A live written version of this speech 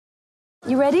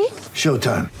You ready?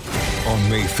 Showtime. On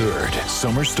May 3rd,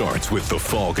 summer starts with The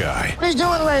Fall Guy. Let's do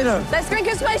it later. Let's drink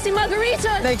a spicy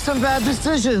margarita. Make some bad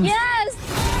decisions.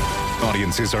 Yes!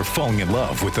 Audiences are falling in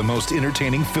love with the most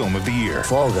entertaining film of the year.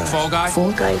 Fall Guy. Fall Guy?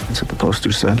 Fall guy. That's what the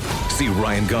poster said. See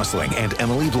Ryan Gosling and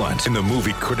Emily Blunt in the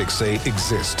movie critics say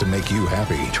exists to make you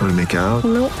happy. Trying to make it out?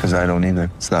 Nope. Because I don't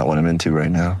either. It's not what I'm into right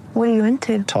now. What are you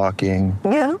into? Talking.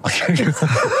 Yeah.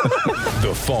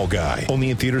 The Fall Guy.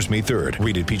 Only in theaters May 3rd.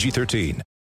 Rated PG-13.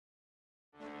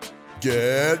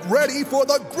 Get ready for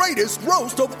the greatest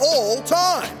roast of all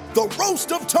time. The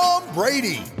Roast of Tom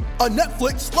Brady. A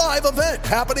Netflix live event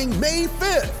happening May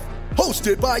 5th.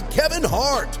 Hosted by Kevin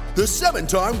Hart. The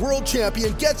 7-time world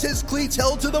champion gets his cleats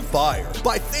held to the fire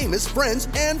by famous friends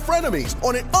and frenemies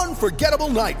on an unforgettable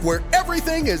night where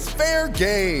everything is fair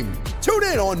game. Tune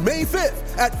in on May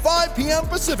 5th at 5 p.m.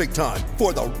 Pacific time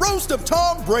for the Roast of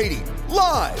Tom Brady.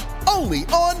 Live only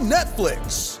on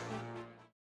Netflix.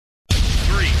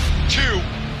 3, 2,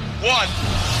 1.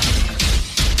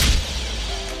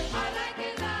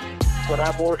 When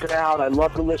I'm working out, I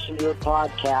love to listen to your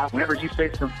podcast. Whenever you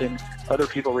say something, other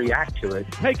people react to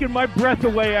it. Taking my breath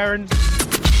away, Aaron.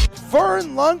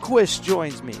 Vern Lundquist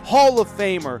joins me. Hall of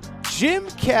Famer Jim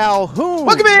Calhoun.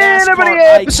 Welcome in, NASCAR everybody,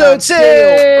 icon episode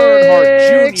Dale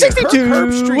Earnhardt Jr.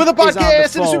 662 with a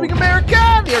podcast in the Super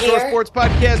America, the Outdoor Sports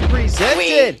Podcast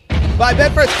presented by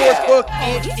Betfred Sportsbook.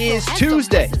 It is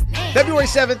Tuesday, February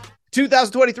 7th,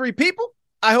 2023. People,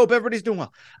 I hope everybody's doing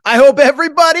well. I hope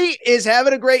everybody is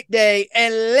having a great day.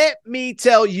 And let me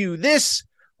tell you this,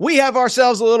 we have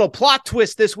ourselves a little plot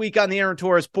twist this week on the Aaron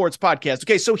Torres Sports Podcast.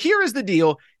 Okay, so here is the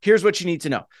deal. Here's what you need to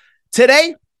know.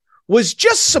 Today was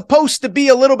just supposed to be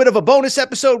a little bit of a bonus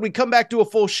episode. We come back to a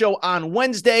full show on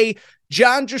Wednesday.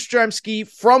 John Jastrzemski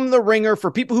from The Ringer, for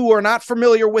people who are not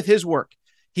familiar with his work.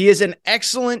 He is an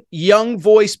excellent young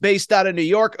voice based out of New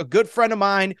York, a good friend of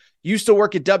mine, used to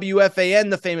work at WFAN,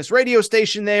 the famous radio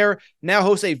station there, now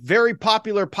hosts a very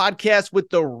popular podcast with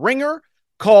The Ringer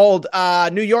called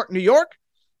New York, New York.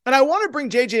 And I want to bring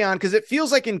JJ on because it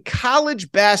feels like in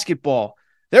college basketball,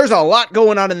 there's a lot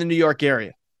going on in the New York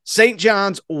area. St.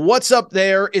 John's, what's up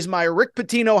there? Is my Rick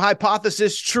Pitino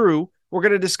hypothesis true? We're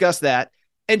going to discuss that.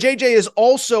 And JJ is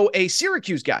also a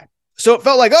Syracuse guy. So it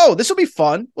felt like, oh, this will be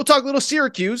fun. We'll talk a little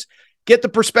Syracuse, get the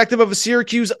perspective of a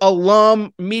Syracuse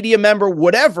alum, media member,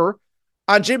 whatever,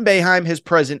 on Jim Boeheim, his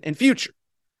present and future.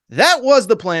 That was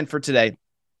the plan for today.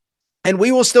 And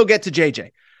we will still get to JJ.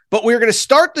 But we're going to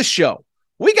start the show.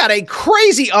 We got a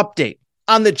crazy update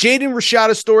on the Jaden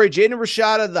Rashada story. Jaden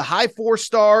Rashada, the high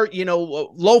 4-star,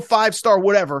 low 5-star,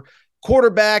 whatever,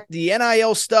 quarterback, the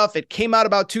NIL stuff. It came out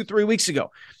about 2-3 weeks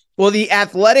ago. Well, The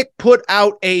Athletic put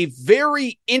out a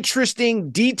very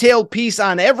interesting, detailed piece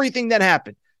on everything that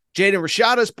happened. Jaden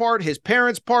Rashada's part, his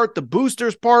parents' part, the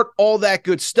boosters' part, all that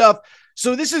good stuff.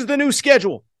 So this is the new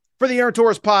schedule for the Aaron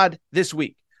Torres pod this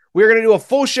week. We're going to do a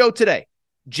full show today.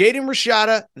 Jaden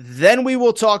Rashada, then we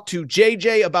will talk to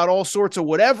JJ about all sorts of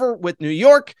whatever with New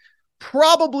York.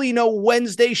 Probably no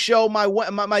Wednesday show.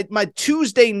 My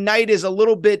Tuesday night is a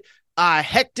little bit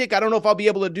hectic. I don't know if I'll be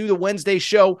able to do the Wednesday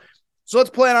show. So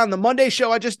let's plan on the Monday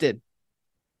show I just did,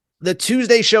 the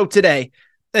Tuesday show today,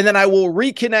 and then I will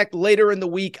reconnect later in the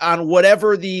week on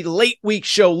whatever the late week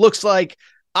show looks like.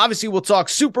 Obviously, we'll talk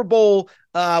Super Bowl.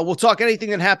 We'll talk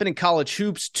anything that happened in college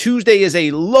hoops. Tuesday is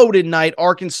a loaded night,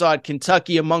 Arkansas at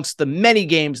Kentucky amongst the many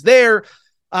games there.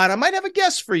 And I might have a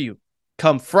guest for you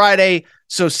come Friday,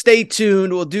 so stay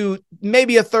tuned. We'll do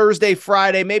maybe a Thursday,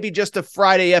 Friday, maybe just a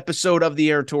Friday episode of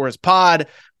the Aaron Torres pod,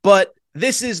 but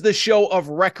this is the show of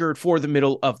record for the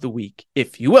middle of the week,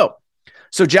 if you will.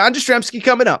 So John Jastrzemski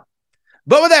coming up.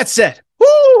 But with that said,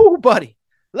 woo, buddy,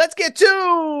 let's get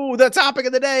to the topic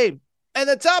of the day. And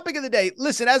the topic of the day,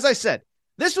 listen, as I said,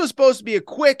 this was supposed to be a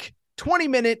quick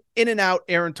 20-minute in and out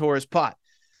Aaron Torres pod.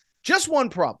 Just one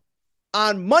problem.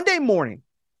 On Monday morning,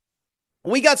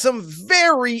 we got some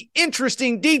very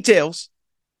interesting details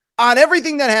on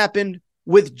everything that happened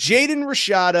with Jaden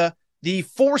Rashada. The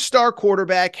 4-star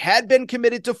quarterback had been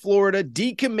committed to Florida,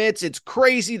 decommits. It's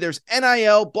crazy. There's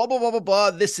NIL, blah, blah, blah, blah,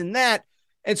 blah, this and that.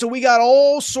 And so we got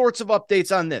all sorts of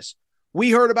updates on this.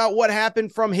 We heard about what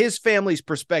happened from his family's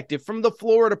perspective, from the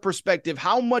Florida perspective,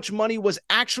 how much money was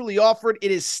actually offered.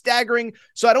 It is staggering.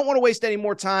 So I don't want to waste any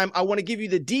more time. I want to give you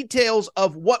the details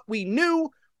of what we knew,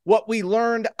 what we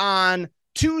learned on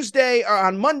Tuesday or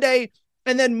on Monday,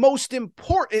 and then most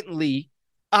importantly,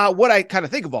 what I kind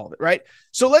of think of all of it, right?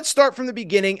 So let's start from the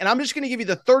beginning, and I'm just going to give you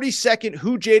the 30-second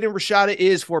who Jaden Rashada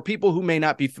is for people who may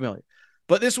not be familiar.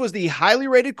 But this was the highly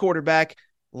rated quarterback.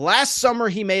 Last summer,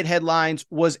 he made headlines,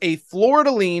 was a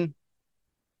Florida lean,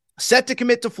 set to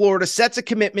commit to Florida, sets a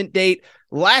commitment date,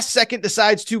 last second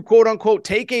decides to, quote unquote,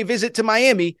 take a visit to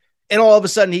Miami, and all of a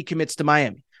sudden he commits to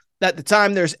Miami. At the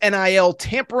time, there's NIL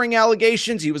tampering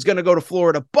allegations. He was going to go to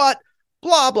Florida, but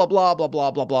blah, blah, blah, blah,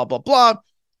 blah, blah, blah, blah, blah.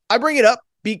 I bring it up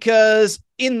because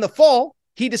in the fall,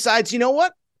 he decides, you know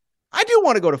what? I do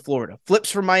want to go to Florida. Flips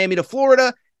from Miami to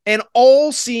Florida, and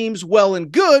all seems well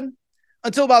and good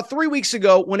until about 3 weeks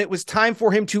ago when it was time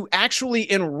for him to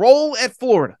actually enroll at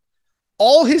Florida.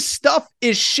 All his stuff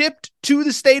is shipped to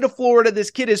the state of Florida. This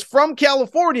kid is from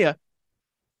California.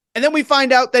 And then we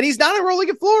find out that he's not enrolling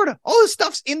in Florida. All his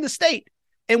stuff's in the state.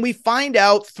 And we find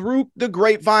out through the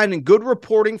grapevine and good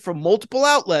reporting from multiple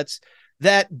outlets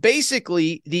that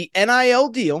basically the NIL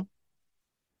deal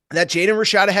that Jaden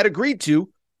Rashada had agreed to,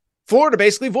 Florida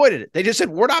basically voided it. They just said,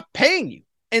 we're not paying you.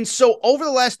 And so over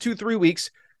the last 2-3 weeks,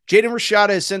 Jaden Rashada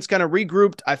has since kind of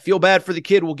regrouped. I feel bad for the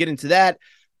kid. We'll get into that.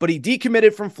 But he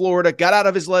decommitted from Florida, got out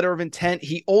of his letter of intent.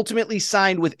 He ultimately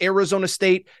signed with Arizona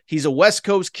State. He's a West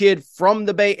Coast kid from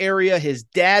the Bay Area. His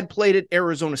dad played at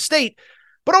Arizona State.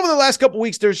 But over the last couple of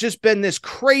weeks, there's just been this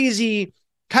crazy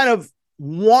kind of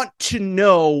want to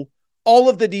know all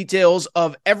of the details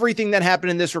of everything that happened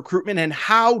in this recruitment and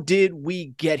how did we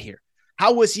get here?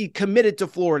 How was he committed to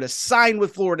Florida, signed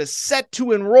with Florida, set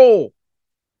to enroll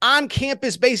on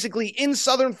campus, basically in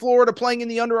Southern Florida, playing in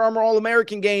the Under Armour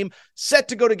All-American game, set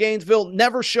to go to Gainesville,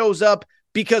 never shows up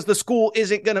because the school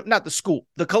isn't going to, not the school,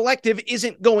 the collective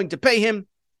isn't going to pay him.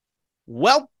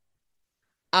 Well,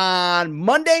 on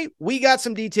Monday, we got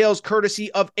some details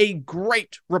courtesy of a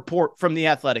great report from The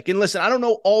Athletic. And listen, I don't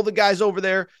know all the guys over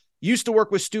there. Used to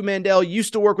work with Stu Mandel,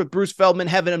 used to work with Bruce Feldman,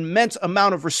 have an immense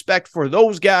amount of respect for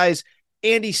those guys.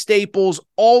 Andy Staples,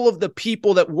 all of the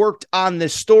people that worked on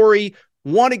this story.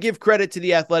 Want to give credit to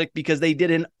The Athletic because they did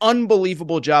an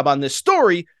unbelievable job on this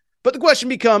story. But the question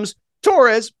becomes,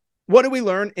 Torres, what did we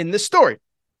learn in this story?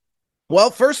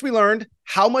 Well, first we learned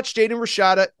how much Jaden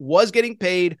Rashada was getting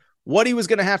paid, what he was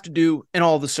going to have to do, and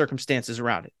all the circumstances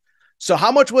around it. So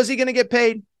how much was he going to get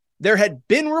paid? There had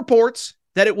been reports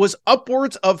that it was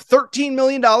upwards of $13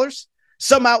 million.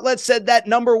 Some outlets said that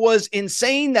number was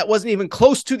insane. That wasn't even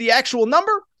close to the actual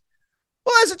number.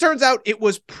 Well, as it turns out, it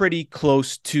was pretty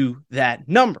close to that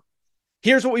number.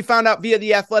 Here's what we found out via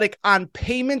The Athletic on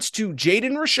payments to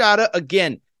Jaden Rashada.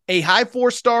 Again, a high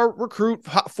 4-star recruit,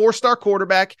 4-star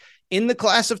quarterback in the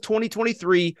class of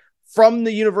 2023 from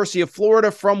the University of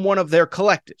Florida, from one of their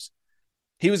collectives.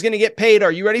 He was going to get paid,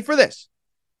 are you ready for this?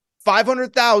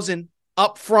 $500,000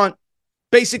 up front,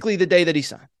 basically the day that he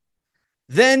signed.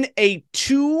 Then a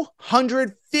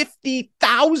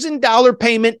 $250,000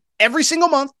 payment every single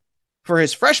month for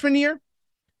his freshman year,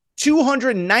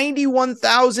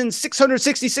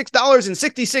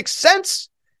 $291,666.66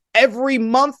 every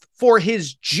month for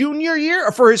his junior year,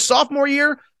 or for his sophomore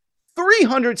year,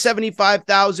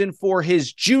 $375,000 for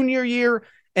his junior year.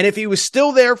 And if he was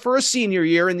still there for a senior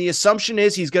year, and the assumption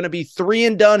is he's going to be 3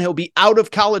 and done, he'll be out of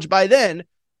college by then.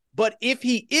 But if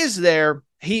he is there,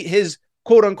 his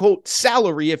quote unquote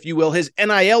salary, if you will, his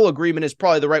NIL agreement is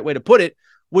probably the right way to put it,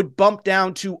 would bump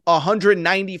down to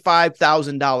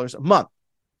 $195,000 a month.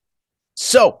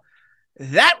 So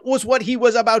that was what he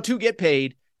was about to get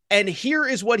paid. And here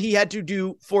is what he had to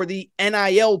do for the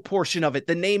NIL portion of it,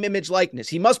 the name, image, likeness.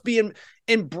 He must be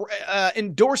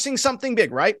endorsing something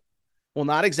big, right? Well,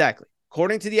 not exactly.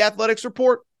 According to the Athletics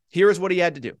report, here is what he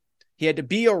had to do. He had to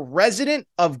be a resident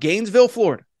of Gainesville,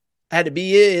 Florida. Had to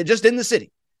be just in the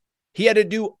city. He had to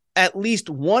do at least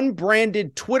one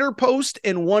branded Twitter post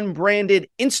and one branded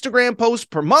Instagram post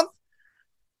per month.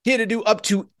 He had to do up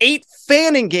to 8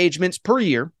 fan engagements per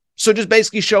year. So just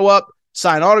basically show up,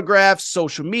 sign autographs,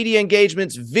 social media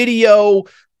engagements, video,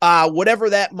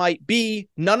 whatever that might be.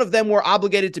 None of them were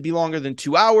obligated to be longer than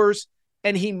 2 hours.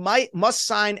 And he must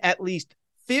sign at least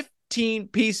 15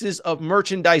 pieces of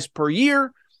merchandise per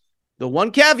year. The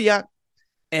one caveat,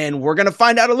 and we're going to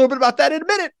find out a little bit about that in a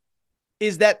minute,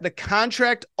 is that the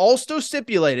contract also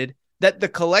stipulated that the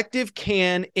collective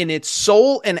can, in its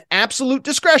sole and absolute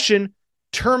discretion,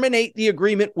 terminate the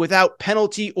agreement without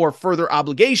penalty or further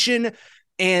obligation.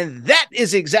 And that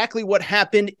is exactly what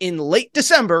happened in late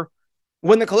December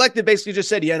when the collective basically just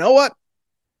said, you know what?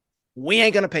 We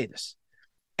ain't going to pay this.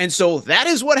 And so that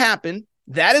is what happened.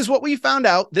 That is what we found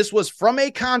out. This was from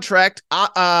a contract,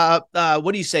 obtained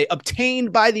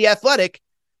by The Athletic.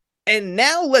 And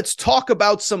now let's talk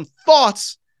about some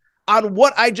thoughts on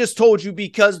what I just told you,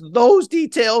 because those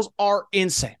details are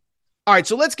insane. All right,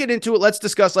 so let's get into it. Let's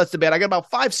discuss, let's debate. I got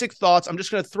about 5-6 thoughts. I'm just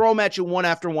going to throw them at you one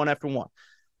after one after one.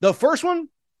 The first one,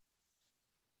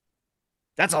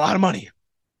 that's a lot of money.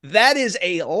 That is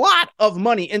a lot of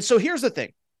money. And so here's the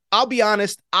thing. I'll be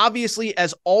honest, obviously,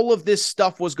 as all of this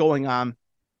stuff was going on,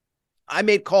 I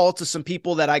made calls to some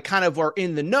people that I kind of are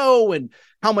in the know and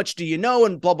how much do you know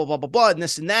and blah, blah, blah, blah, blah, and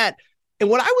this and that. And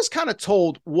what I was kind of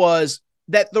told was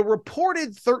that the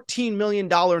reported $13 million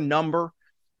number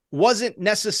wasn't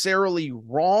necessarily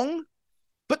wrong,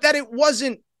 but that it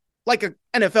wasn't like an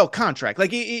NFL contract.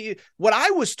 Like what I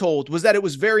was told was that it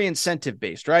was very incentive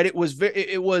based, right? It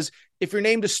was if you're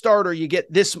named a starter, you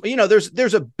get this,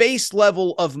 there's a base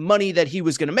level of money that he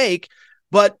was going to make,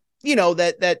 but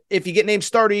that if you get named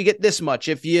starter, you get this much.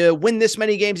 If you win this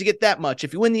many games, you get that much.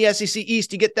 If you win the SEC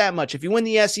East, you get that much. If you win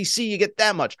the SEC, you get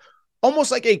that much. Almost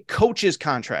like a coach's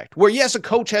contract where, yes, a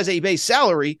coach has a base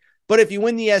salary, but if you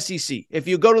win the SEC, if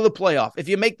you go to the playoff, if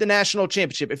you make the national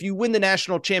championship, if you win the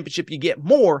national championship, you get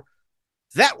more.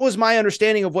 That was my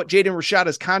understanding of what Jaden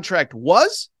Rashada's contract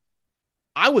was.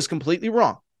 I was completely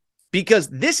wrong because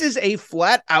this is a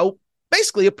flat out,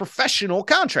 basically a professional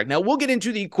contract. Now, we'll get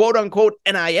into the quote unquote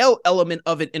NIL element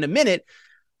of it in a minute,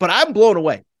 but I'm blown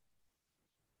away.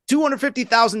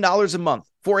 $250,000 a month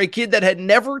for a kid that had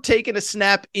never taken a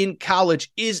snap in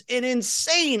college is an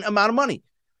insane amount of money.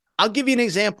 I'll give you an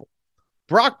example.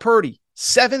 Brock Purdy,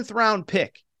 7th round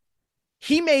pick.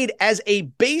 He made as a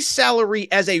base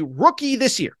salary as a rookie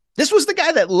this year. This was the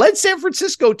guy that led San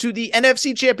Francisco to the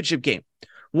NFC Championship game,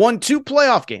 won 2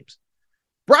 playoff games.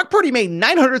 Brock Purdy made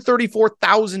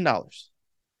 $934,000.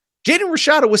 Jaden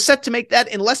Rashada was set to make that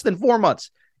in less than 4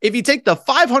 months. If you take the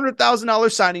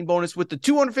 $500,000 signing bonus with the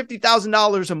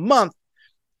 $250,000 a month,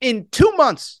 in 2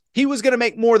 months, he was going to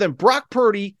make more than Brock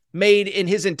Purdy made in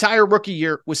his entire rookie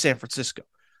year with San Francisco.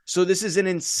 So this is an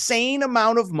insane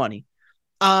amount of money.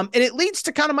 And it leads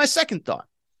to kind of my second thought.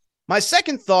 My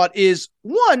second thought is,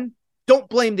 one, don't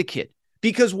blame the kid.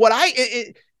 Because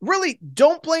really,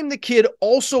 don't blame the kid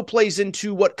also plays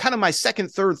into what kind of my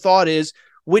third thought is,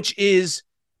 which is,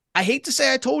 I hate to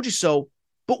say I told you so,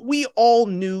 but we all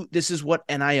knew this is what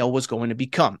NIL was going to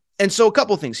become. And so a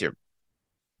couple of things here.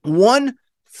 One,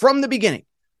 from the beginning,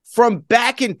 from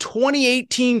back in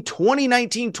 2018,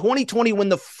 2019, 2020, when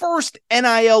the first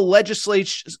NIL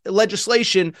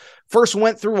legislation first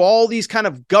went through all these kind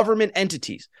of government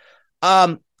entities,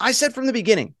 I said from the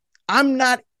beginning, I'm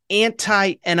not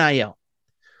anti-NIL.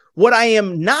 What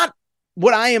I'm not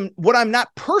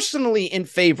personally in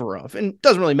favor of, and it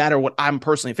doesn't really matter what I'm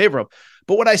personally in favor of,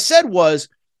 but what I said was,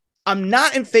 I'm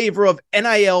not in favor of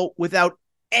NIL without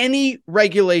any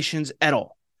regulations at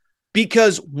all.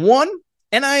 Because one,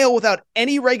 NIL without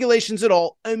any regulations at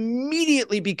all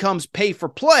immediately becomes pay for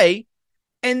play.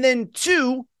 And then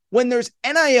two, when there's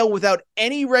NIL without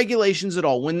any regulations at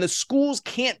all, when the schools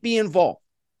can't be involved,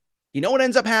 you know what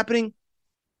ends up happening?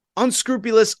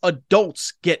 Unscrupulous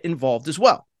adults get involved as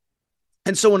well.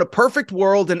 And so in a perfect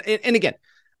world, and again,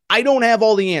 I don't have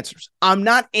all the answers. I'm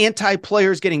not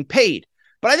anti-players getting paid.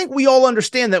 But I think we all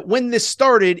understand that when this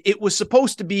started, it was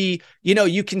supposed to be,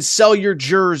 you can sell your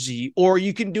jersey or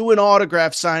you can do an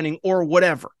autograph signing or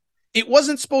whatever. It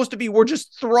wasn't supposed to be, we're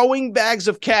just throwing bags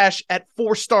of cash at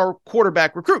 4-star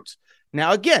quarterback recruits.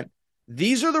 Now, again,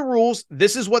 these are the rules.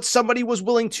 This is what somebody was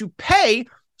willing to pay.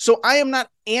 So I am not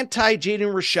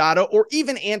anti-Jaden Rashada or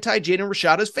even anti-Jaden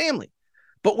Rashada's family.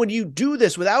 But when you do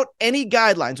this without any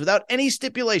guidelines, without any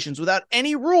stipulations, without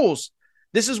any rules,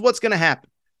 this is what's going to happen.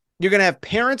 You're going to have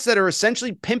parents that are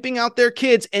essentially pimping out their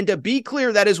kids. And to be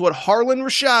clear, that is what Harlan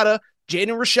Rashada, Jaden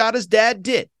Rashada's dad,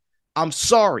 did. I'm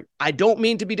sorry. I don't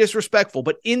mean to be disrespectful,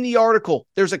 but in the article,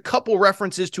 there's a couple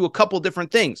references to a couple different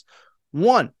things.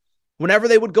 One, whenever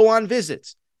they would go on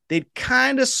visits, they'd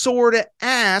kind of sort of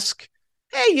ask,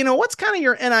 hey, what's kind of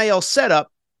your NIL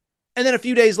setup? And then a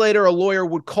few days later, a lawyer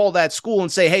would call that school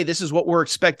and say, hey, this is what we're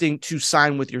expecting to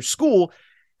sign with your school.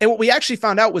 And what we actually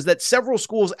found out was that several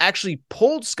schools actually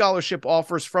pulled scholarship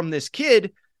offers from this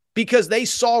kid because they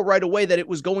saw right away that it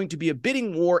was going to be a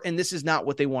bidding war, and this is not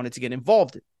what they wanted to get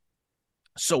involved in.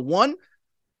 So one,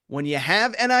 when you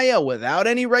have NIL without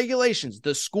any regulations,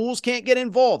 the schools can't get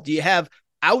involved. You have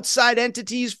outside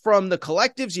entities from the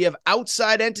collectives. You have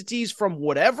outside entities from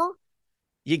whatever.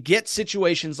 You get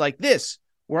situations like this,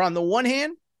 where on the one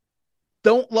hand,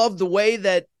 don't love the way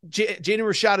that Jaden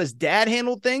Rashada's dad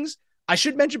handled things. I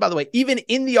should mention, by the way, even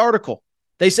in the article,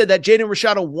 they said that Jaden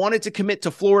Rashada wanted to commit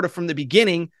to Florida from the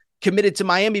beginning, committed to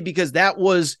Miami because that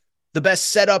was the best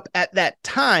setup at that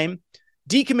time.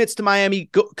 Decommits to Miami,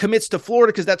 commits to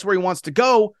Florida because that's where he wants to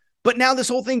go. But now this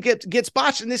whole thing gets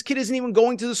botched, and this kid isn't even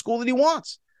going to the school that he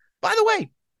wants. By the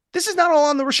way, this is not all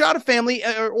on the Rashada family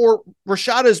or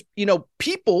Rashada's,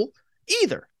 people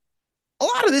either. A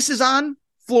lot of this is on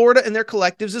Florida and their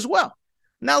collectives as well.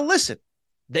 Now, listen.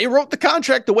 they wrote the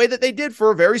contract the way that they did for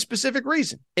a very specific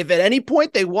reason. If at any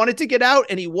point they wanted to get out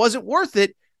and he wasn't worth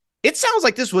it, it sounds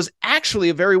like this was actually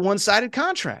a very one-sided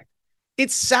contract. It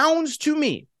sounds to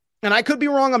me, and I could be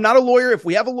wrong, I'm not a lawyer. If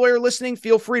we have a lawyer listening,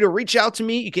 feel free to reach out to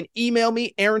me. You can email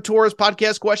me, Aaron Torres,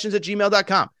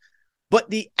 podcastquestions@gmail.com. But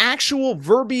the actual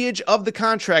verbiage of the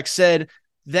contract said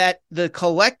that the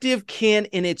collective can,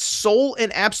 in its sole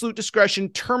and absolute discretion,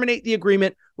 terminate the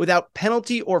agreement without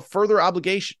penalty or further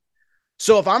obligation.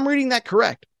 So if I'm reading that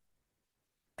correct,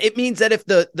 it means that if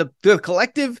the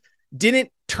collective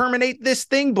didn't terminate this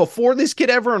thing before this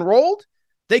kid ever enrolled,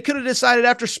 they could have decided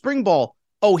after spring ball,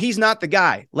 oh, he's not the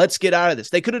guy. Let's get out of this.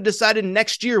 They could have decided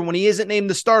next year when he isn't named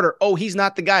the starter, oh, he's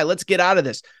not the guy. Let's get out of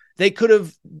this. They could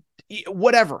have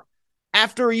whatever.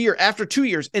 After a year, after 2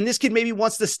 years, and this kid maybe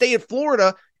wants to stay at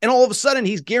Florida, and all of a sudden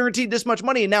he's guaranteed this much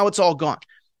money, and now it's all gone.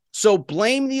 So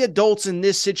blame the adults in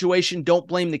this situation. Don't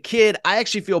blame the kid. I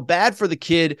actually feel bad for the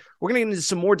kid. We're going to get into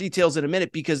some more details in a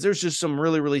minute because there's just some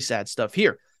really, really sad stuff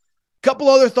here. Couple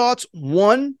other thoughts.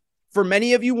 One, for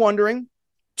many of you wondering,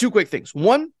 two quick things.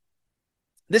 One,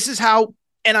 this is how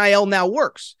NIL now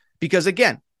works because,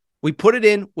 again, we put it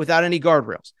in without any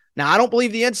guardrails. Now, I don't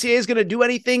believe the NCAA is going to do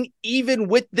anything even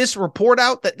with this report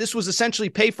out that this was essentially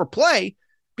pay for play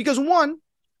because, one,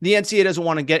 the NCAA doesn't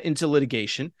want to get into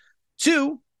litigation.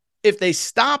 Two, if they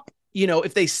stop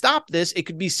this, it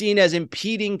could be seen as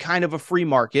impeding kind of a free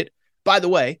market. By the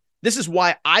way, this is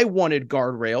why I wanted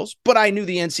guardrails, but I knew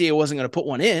the NCAA wasn't going to put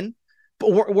one in,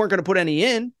 but weren't going to put any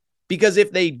in because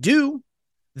if they do,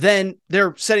 then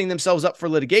they're setting themselves up for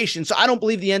litigation. So I don't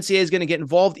believe the NCAA is going to get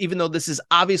involved, even though this is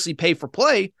obviously pay for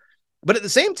play. But at the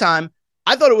same time,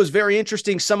 I thought it was very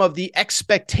interesting some of the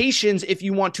expectations, if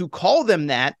you want to call them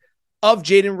that, of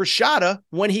Jaden Rashada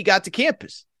when he got to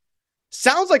campus.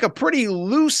 Sounds like a pretty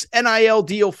loose NIL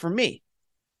deal for me.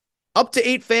 Up to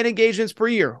 8 fan engagements per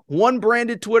year, 1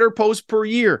 branded Twitter post per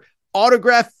year,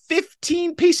 autograph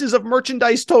 15 pieces of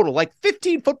merchandise total, like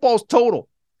 15 footballs total.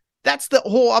 That's the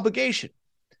whole obligation.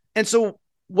 And so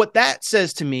what that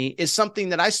says to me is something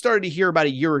that I started to hear about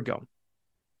a year ago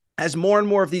as more and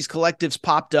more of these collectives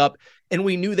popped up and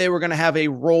we knew they were going to have a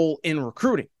role in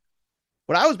recruiting.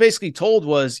 What I was basically told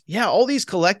was, yeah, all these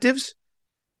collectives,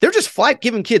 they're just flat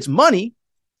giving kids money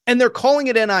and they're calling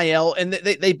it NIL. And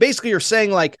they basically are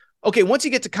saying like, okay, once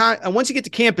you get to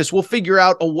campus, we'll figure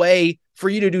out a way for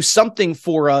you to do something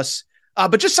for us.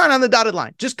 But just sign on the dotted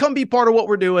line. Just come be part of what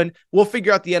we're doing. We'll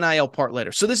figure out the NIL part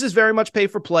later. So this is very much pay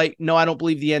for play. No, I don't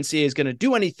believe the NCAA is going to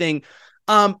do anything.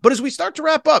 But as we start to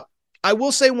wrap up, I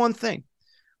will say one thing.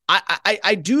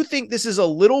 I do think this is a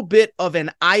little bit of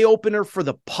an eye-opener for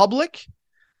the public,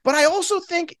 but I also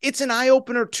think it's an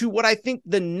eye-opener to what I think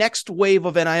the next wave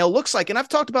of NIL looks like. And I've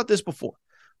talked about this before.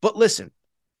 But listen,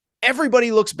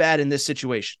 everybody looks bad in this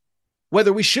situation.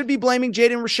 Whether we should be blaming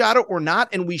Jaden Rashada or not,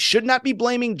 and we should not be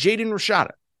blaming Jaden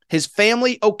Rashada. His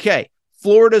family, okay.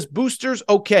 Florida's boosters,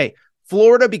 okay.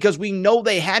 Florida, because we know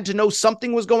they had to know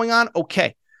something was going on,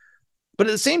 okay. But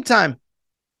at the same time,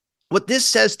 what this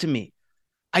says to me,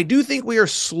 I do think we are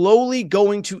slowly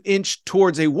going to inch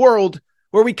towards a world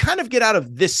where we kind of get out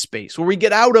of this space, where we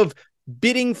get out of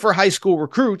bidding for high school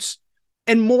recruits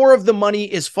and more of the money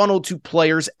is funneled to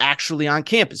players actually on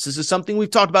campus. This is something we've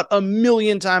talked about a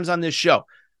million times on this show.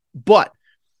 But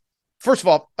first of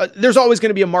all, there's always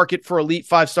going to be a market for elite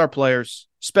 5-star players,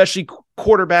 especially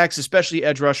quarterbacks, especially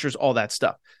edge rushers, all that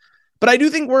stuff. But I do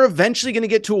think we're eventually going to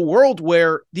get to a world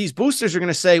where these boosters are going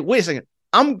to say, wait a second,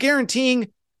 I'm guaranteeing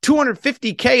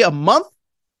 $250K a month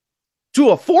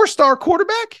to a 4-star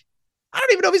quarterback? I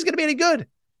don't even know if he's going to be any good.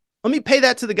 Let me pay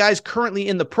that to the guys currently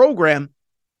in the program.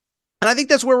 And I think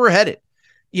that's where we're headed.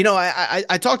 You know,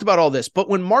 I talked about all this, but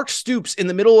when Mark Stoops in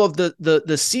the middle of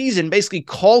the season basically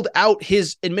called out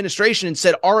his administration and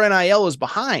said our NIL is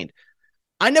behind,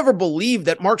 I never believed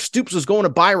that Mark Stoops was going to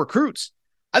buy recruits.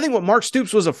 I think what Mark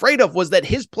Stoops was afraid of was that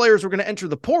his players were going to enter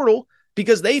the portal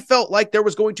because they felt like there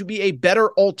was going to be a better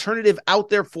alternative out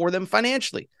there for them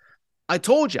financially. I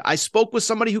told you, I spoke with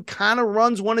somebody who kind of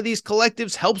runs one of these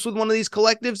collectives, helps with one of these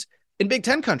collectives in Big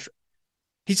Ten country.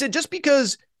 He said, just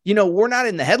because, you know, we're not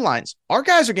in the headlines, our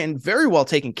guys are getting very well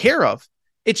taken care of.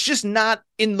 It's just not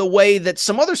in the way that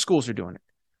some other schools are doing it.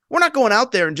 We're not going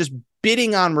out there and just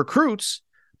bidding on recruits.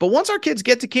 But once our kids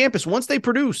get to campus, once they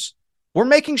produce, we're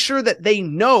making sure that they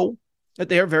know that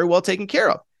they are very well taken care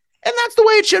of. And that's the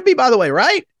way it should be, by the way,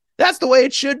 right? That's the way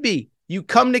it should be. You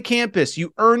come to campus,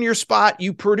 you earn your spot,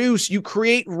 you produce, you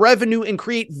create revenue and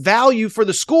create value for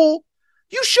the school.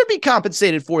 You should be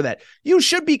compensated for that. You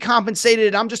should be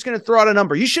compensated. I'm just going to throw out a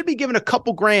number. You should be given a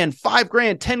couple grand,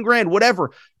 $5,000, $10,000,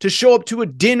 whatever, to show up to a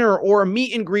dinner or a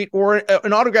meet and greet or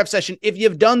an autograph session if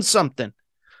you've done something.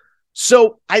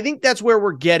 So I think that's where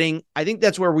we're getting. I think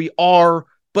that's where we are.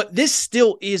 But this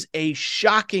still is a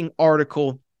shocking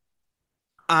article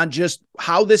on just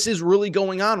how this is really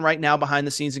going on right now behind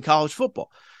the scenes in college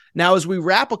football. Now, as we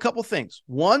wrap, a couple things.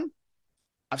 One,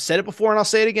 I've said it before and I'll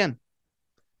say it again.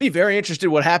 Be very interested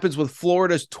in what happens with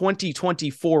Florida's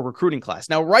 2024 recruiting class.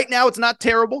 Now, right now, it's not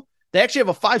terrible. They actually have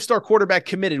a 5-star quarterback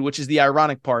committed, which is the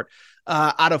ironic part,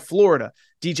 out of Florida,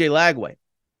 DJ Lagway.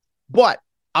 But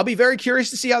I'll be very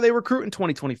curious to see how they recruit in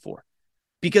 2024.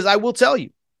 Because I will tell you,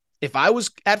 if I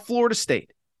was at Florida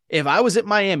State, if I was at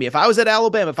Miami, if I was at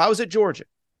Alabama, if I was at Georgia,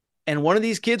 and one of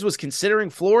these kids was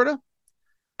considering Florida,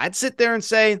 I'd sit there and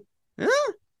say, is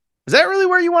that really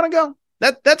where you want to go?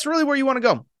 That's really where you want to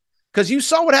go. Because you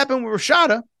saw what happened with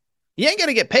Rashada. You ain't going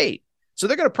to get paid. So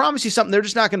they're going to promise you something they're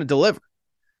just not going to deliver.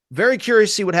 Very curious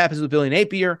to see what happens with Billy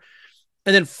Napier.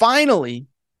 And then finally,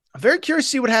 I'm very curious to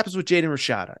see what happens with Jaden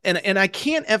Rashada. And I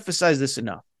can't emphasize this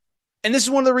enough. And this is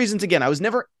one of the reasons, again, I was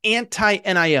never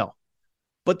anti-NIL.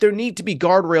 But there need to be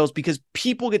guardrails because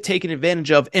people get taken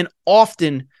advantage of. And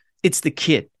often it's the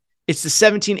kid. It's the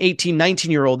 17, 18,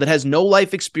 19-year-old that has no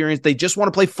life experience. They just want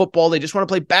to play football. They just want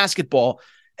to play basketball.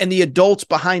 And the adults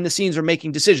behind the scenes are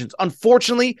making decisions.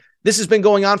 Unfortunately, this has been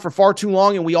going on for far too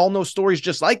long, and we all know stories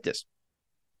just like this.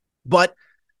 But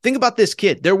think about this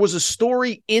kid. There was a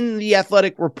story in the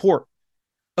Athletic report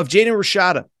of Jaden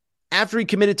Rashada after he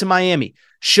committed to Miami,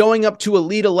 showing up to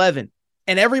Elite 11,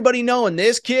 and everybody knowing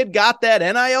this kid got that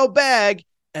NIL bag,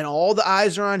 and all the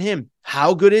eyes are on him.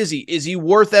 How good is he? Is he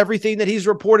worth everything that he's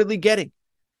reportedly getting?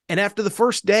 And after the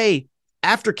first day,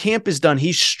 after camp is done,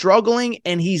 he's struggling,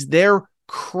 and he's there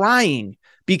crying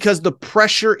because the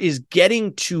pressure is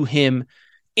getting to him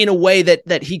in a way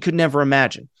that he could never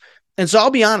imagine. And so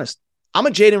I'll be honest, I'm a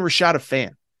Jaden Rashada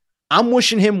fan. I'm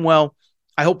wishing him well.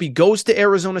 I hope he goes to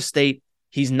Arizona State.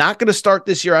 He's not going to start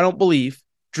this year, I don't believe.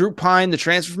 Drew Pine, the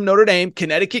transfer from Notre Dame,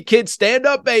 Connecticut kid, stand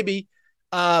up, baby.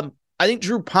 I think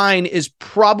Drew Pine is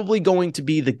probably going to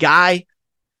be the guy.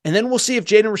 And then we'll see if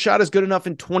Jaden Rashada is good enough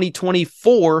in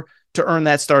 2024 to earn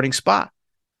that starting spot.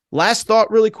 Last thought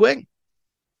really quick.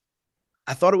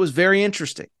 I thought it was very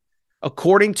interesting.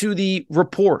 According to the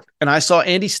report, and I saw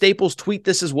Andy Staples tweet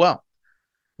this as well,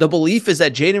 the belief is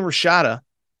that Jaden Rashada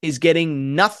is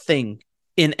getting nothing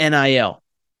in NIL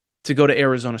to go to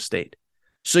Arizona State.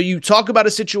 So you talk about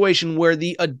a situation where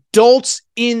the adults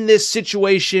in this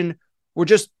situation were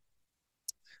just,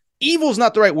 evil is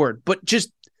not the right word, but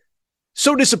just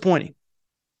so disappointing.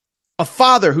 A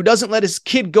father who doesn't let his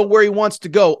kid go where he wants to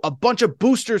go, a bunch of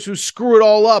boosters who screw it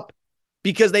all up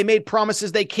because they made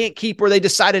promises they can't keep or they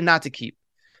decided not to keep.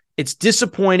 It's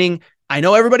disappointing. I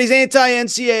know everybody's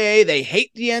anti-NCAA. They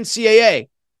hate the NCAA.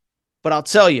 But I'll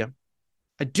tell you,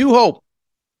 I do hope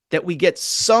that we get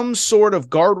some sort of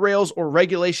guardrails or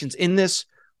regulations in this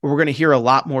where we're going to hear a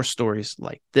lot more stories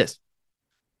like this.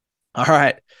 All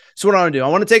right. So what I want to do, I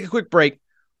want to take a quick break.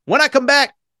 When I come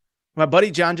back, my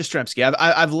buddy John Jastrzemski,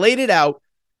 I've laid it out.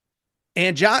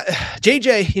 And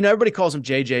JJ, everybody calls him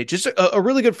JJ, just a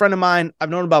really good friend of mine. I've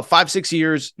known him about 5-6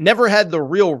 years, never had the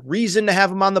real reason to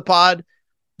have him on the pod,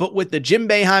 but with the Jim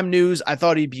Boeheim news, I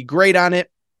thought he'd be great on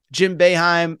it. Jim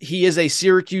Boeheim, he is a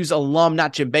Syracuse alum,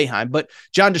 not Jim Boeheim, but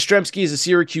John Jastrzemski is a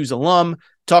Syracuse alum.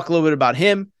 Talk a little bit about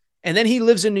him. And then he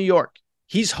lives in New York.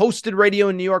 He's hosted radio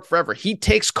in New York forever. He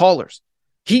takes callers.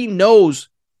 He knows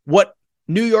what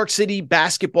New York City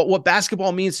basketball, what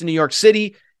basketball means to New York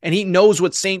City. And he knows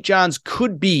what St. John's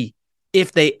could be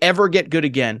if they ever get good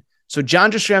again. So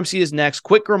John Jastrzemski is next.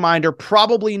 Quick reminder,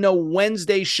 probably no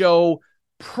Wednesday show.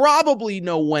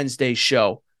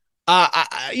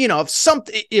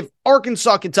 If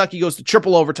Arkansas, Kentucky goes to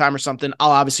triple overtime or something, I'll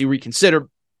obviously reconsider.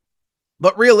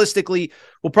 But realistically,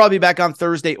 we'll probably be back on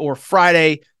Thursday or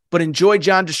Friday. But enjoy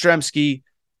John Jastrzemski.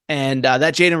 And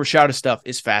that Jaden Rashada stuff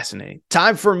is fascinating.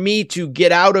 Time for me to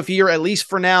get out of here, at least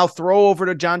for now. Throw over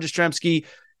to John Jastrzemski.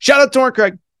 Shout out to Torrin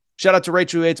Craig. Shout out to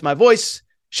Rachel, who hates my voice.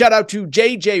 Shout out to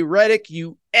JJ Redick,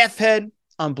 you F-head.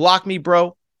 Unblock me,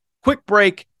 bro. Quick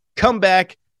break. Come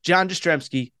back. John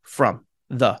Jastrzemski from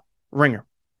The Ringer.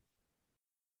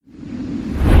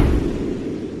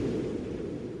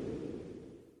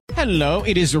 Hello,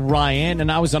 it is Ryan,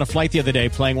 and I was on a flight the other day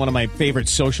playing one of my favorite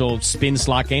social spin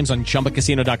slot games on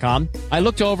ChumbaCasino.com. I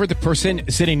looked over at the person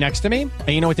sitting next to me, and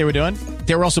you know what they were doing?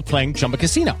 They were also playing Chumba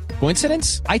Casino.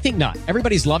 Coincidence? I think not.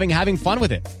 Everybody's loving having fun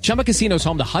with it. Chumba Casino is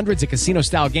home to hundreds of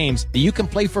casino-style games that you can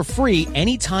play for free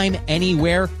anytime,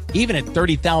 anywhere, even at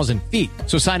 30,000 feet.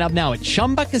 So sign up now at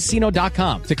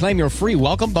ChumbaCasino.com to claim your free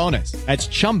welcome bonus. That's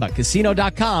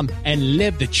ChumbaCasino.com and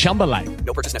live the Chumba life.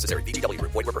 No purchase necessary. VGW.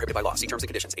 Void where prohibited by law. See terms and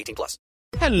conditions. 18+.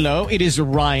 Hello, it is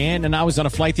Ryan, and I was on a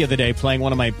flight the other day playing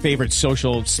one of my favorite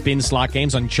social spin slot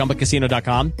games on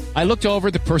ChumbaCasino.com. I looked over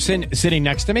at the person sitting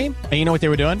next to me, and you know what they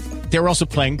were doing? They were also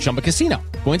playing Chumba Casino.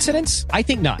 Coincidence? I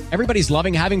think not. Everybody's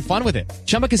loving having fun with it.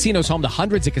 Chumba Casino is home to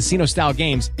hundreds of casino-style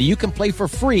games that you can play for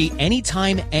free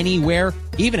anytime, anywhere,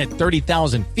 even at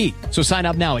 30,000 feet. So sign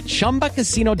up now at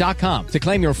ChumbaCasino.com to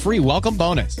claim your free welcome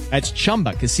bonus. That's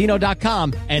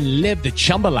ChumbaCasino.com and live the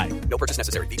Chumba life. No purchase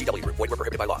necessary. VGW. Void where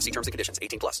prohibited by law. See terms and conditions.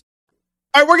 18+. All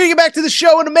right, we're going to get back to the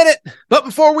show in a minute. But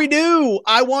before we do,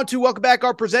 I want to welcome back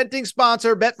our presenting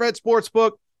sponsor, Betfred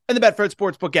Sportsbook and the Betfred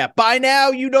Sportsbook app. By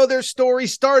now, you know their story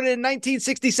started in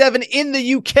 1967 in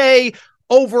the UK,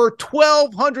 over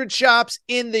 1,200 shops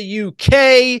in the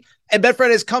UK, and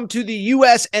Betfred has come to the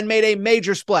U.S. and made a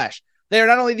major splash. They are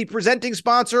not only the presenting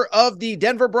sponsor of the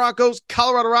Denver Broncos,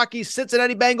 Colorado Rockies,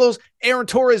 Cincinnati Bengals, Aaron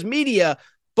Torres Media,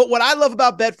 but what I love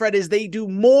about Betfred is they do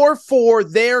more for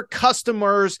their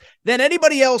customers than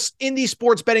anybody else in the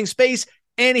sports betting space.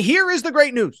 And here is the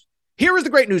great news. Here is the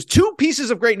great news. Two pieces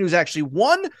of great news, actually.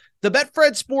 One, the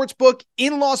Betfred Sportsbook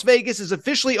in Las Vegas is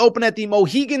officially open at the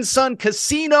Mohegan Sun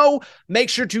Casino. Make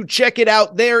sure to check it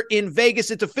out there in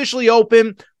Vegas. It's officially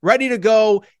open, ready to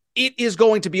go. It is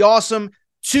going to be awesome.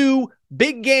 Two,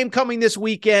 big game coming this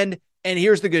weekend. And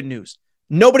here's the good news.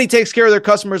 Nobody takes care of their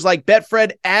customers like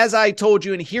Betfred, as I told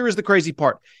you. And here is the crazy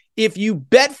part. If you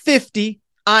bet 50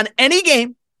 on any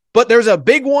game, but there's a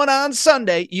big one on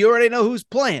Sunday, you already know who's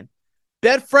playing.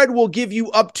 Betfred will give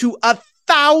you up to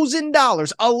 $1,000,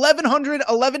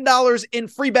 $1,111 in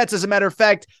free bets. As a matter of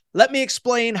fact, let me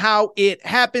explain how it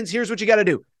happens. Here's what you got to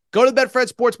do. Go to the Betfred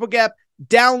Sportsbook app,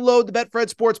 download the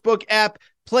Betfred Sportsbook app,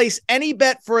 place any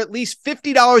bet for at least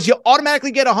 $50. You'll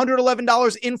automatically get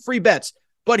 $111 in free bets.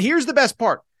 But here's the best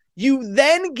part. You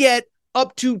then get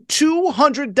up to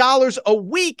 $200 a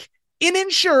week in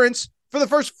insurance for the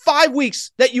first 5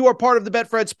 weeks that you are part of the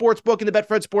Betfred Sportsbook and the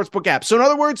Betfred Sportsbook app. So in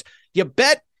other words, you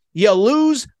bet, you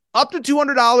lose up to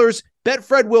 $200.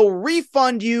 Betfred will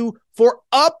refund you for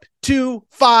up to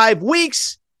 5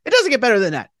 weeks. It doesn't get better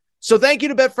than that. So thank you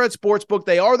to Betfred Sportsbook.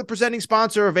 They are the presenting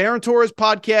sponsor of Aaron Torres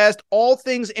Podcast, all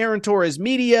things Aaron Torres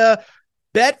Media.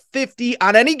 Bet 50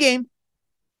 on any game,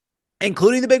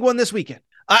 including the big one this weekend.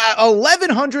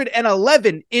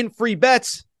 1,111 in free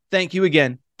bets. Thank you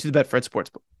again to the Betfred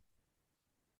Sportsbook.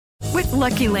 With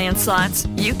Lucky Land Slots,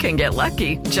 you can get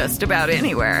lucky just about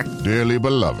anywhere. Dearly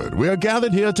beloved, we are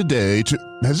gathered here today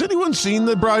to... Has anyone seen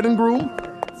the bride and groom?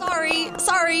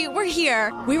 Sorry, we're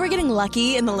here. We were getting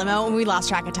lucky in the limo and we lost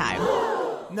track of time.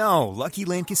 No, Lucky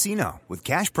Land Casino, with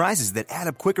cash prizes that add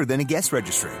up quicker than a guest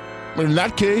registry. In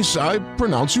that case, I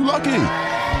pronounce you lucky.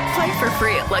 Play for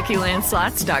free at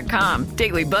LuckyLandSlots.com.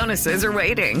 Daily bonuses are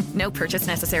waiting. No purchase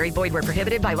necessary. Void where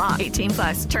prohibited by law.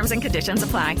 18+. Terms and conditions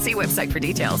apply. See website for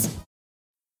details.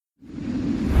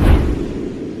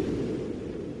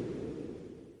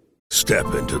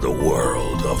 Step into the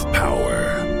world of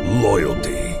power,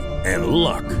 loyalty, and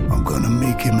luck. I'm gonna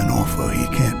make him an offer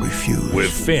he can't refuse.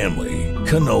 With family,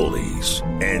 cannolis,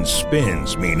 and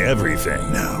spins mean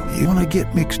everything. Now, you wanna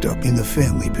get mixed up in the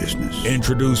family business.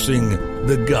 Introducing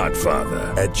The Godfather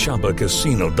at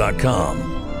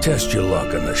ChumbaCasino.com. Test your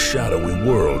luck in the shadowy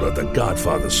world of The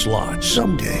Godfather slot.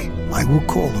 Someday, I will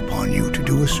call upon you to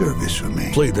do a service for me.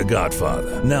 Play The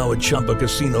Godfather, now at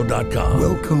ChumbaCasino.com.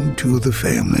 Welcome to the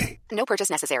family. No purchase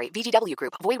necessary. VGW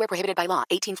Group. Void where prohibited by law.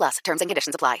 18+. Terms and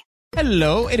conditions apply.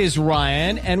 Hello, it is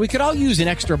Ryan, and we could all use an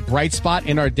extra bright spot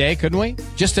in our day, couldn't we?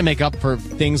 Just to make up for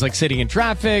things like sitting in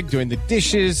traffic, doing the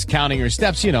dishes, counting your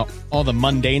steps, you know, all the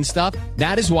mundane stuff.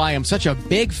 That is why I'm such a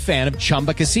big fan of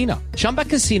Chumba Casino. Chumba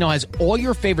Casino has all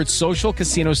your favorite social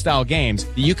casino-style games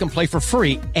that you can play for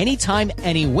free anytime,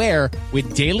 anywhere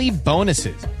with daily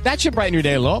bonuses. That should brighten your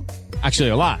day a little. Actually,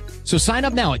 a lot. So sign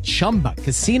up now at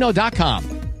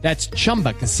ChumbaCasino.com. That's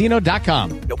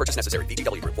ChumbaCasino.com. No purchase necessary.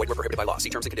 VGW Group. Void where prohibited by law. See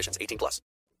terms and conditions. 18+.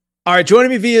 All right, joining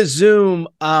me via Zoom,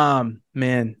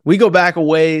 man, we go back a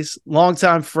ways.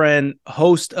 Longtime friend,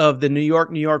 host of the New York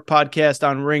podcast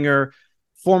on Ringer,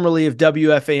 formerly of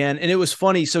WFAN. And it was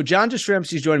funny. So John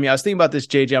Jastrzemski's joining me. I was thinking about this,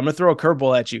 JJ. I'm going to throw a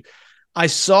curveball at you. I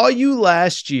saw you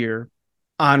last year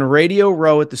on Radio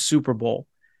Row at the Super Bowl,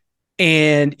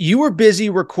 and you were busy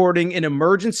recording an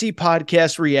emergency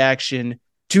podcast reaction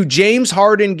to James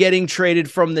Harden getting traded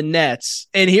from the Nets.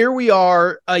 And here we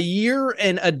are a year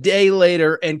and a day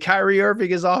later, and Kyrie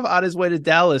Irving is off on his way to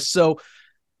Dallas. So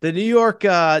the New York,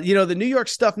 the New York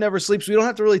stuff never sleeps. We don't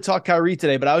have to really talk Kyrie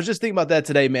today, but I was just thinking about that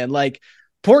today, man. Like,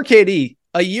 poor KD.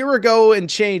 A year ago and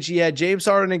change, he had James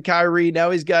Harden and Kyrie.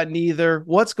 Now he's got neither.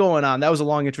 What's going on? That was a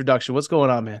long introduction. What's going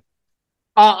on, man?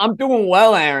 I'm doing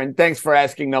well, Aaron. Thanks for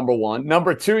asking, number one.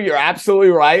 Number two, you're absolutely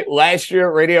right. Last year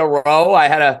at Radio Row, I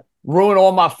had to ruin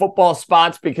all my football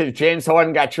spots because James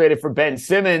Harden got traded for Ben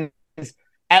Simmons.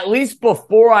 At least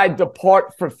before I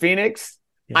depart for Phoenix,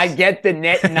 yes, I get the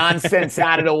net nonsense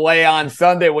out of the way on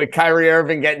Sunday with Kyrie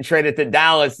Irving getting traded to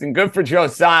Dallas. And good for Joe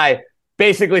Tsai,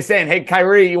 basically saying, hey,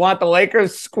 Kyrie, you want the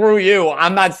Lakers? Screw you.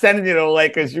 I'm not sending you to the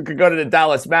Lakers. You could go to the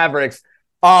Dallas Mavericks.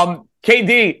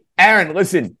 KD, Aaron,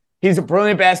 listen, he's a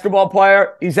brilliant basketball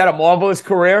player. He's had a marvelous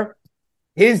career.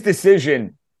 His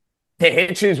decision to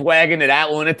hitch his wagon to that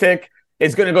lunatic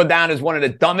is going to go down as one of the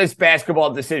dumbest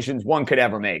basketball decisions one could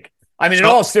ever make. I mean, in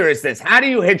all seriousness, how do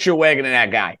you hitch your wagon to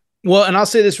that guy? Well, and I'll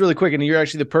say this really quick, and you're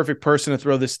actually the perfect person to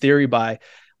throw this theory by.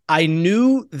 I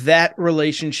knew that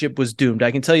relationship was doomed. I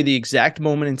can tell you the exact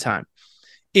moment in time.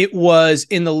 It was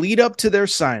in the lead up to their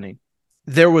signing.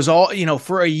 There was all,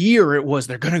 for a year, it was,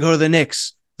 they're going to go to the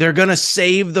Knicks. They're going to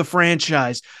save the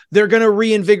franchise. They're going to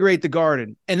reinvigorate the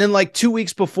Garden. And then like 2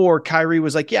 weeks before, Kyrie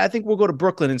was like, yeah, I think we'll go to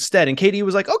Brooklyn instead. And KD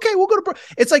was like, okay, we'll go to Brooklyn.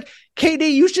 It's like,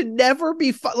 KD, you should never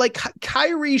be like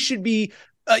Kyrie should be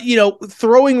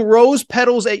throwing rose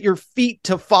petals at your feet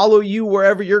to follow you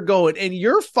wherever you're going. And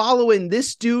you're following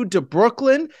this dude to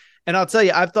Brooklyn. And I'll tell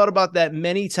you, I've thought about that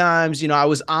many times. I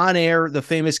was on air, the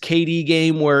famous KD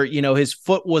game where, his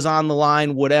foot was on the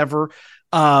line, whatever.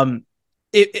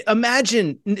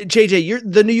 Imagine, JJ, you're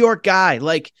the New York guy.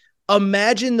 Like,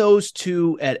 imagine those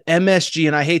two at MSG.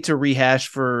 And I hate to rehash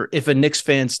for if a Knicks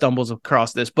fan stumbles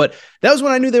across this, but that was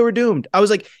when I knew they were doomed. I was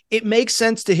like, it makes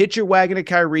sense to hitch your wagon to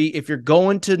Kyrie if you're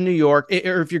going to New York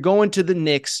or if you're going to the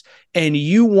Knicks and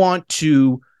you want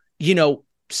to,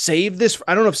 save this.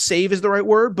 I don't know if save is the right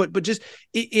word, but just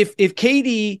if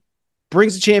KD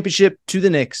brings the championship to the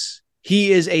Knicks,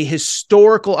 he is a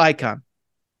historical icon.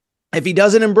 If he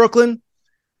does it in Brooklyn,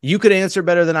 you could answer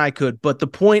better than I could. But the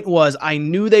point was, I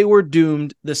knew they were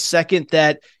doomed the second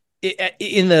that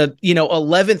in the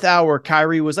 11th hour,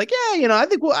 Kyrie was like, yeah, I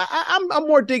think I'm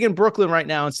more digging Brooklyn right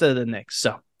now instead of the Knicks.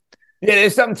 So yeah,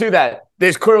 there's something to that.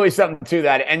 There's clearly something to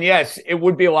that. And yes, it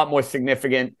would be a lot more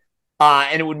significant.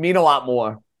 And it would mean a lot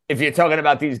more if you're talking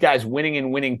about these guys winning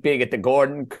and winning big at the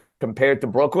Garden compared to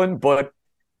Brooklyn. But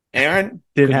Aaron,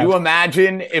 can you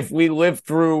imagine if we lived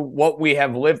through what we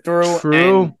have lived through?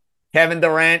 True. And Kevin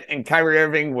Durant and Kyrie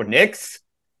Irving were Knicks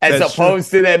as opposed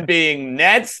to them being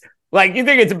Nets? Like, you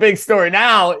think it's a big story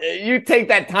now. You take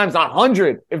that times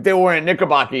 100 if they were in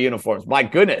Knickerbocker uniforms. My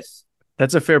goodness.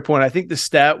 That's a fair point. I think the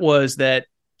stat was that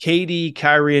KD,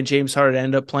 Kyrie, and James Harden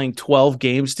ended up playing 12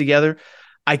 games together.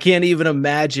 I can't even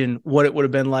imagine what it would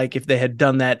have been like if they had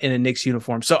done that in a Knicks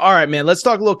uniform. So, all right, man, let's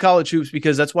talk a little college hoops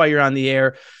because that's why you're on the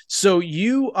air. So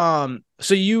you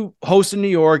host in New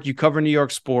York, you cover New York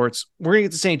sports. We're going to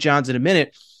get to St. John's in a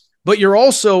minute, but you're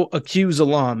also a 'Cuse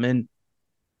alum. And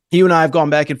you and I have gone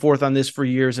back and forth on this for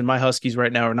years, and my Huskies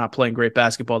right now are not playing great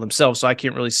basketball themselves, so I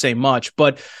can't really say much.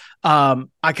 But I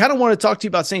kind of want to talk to you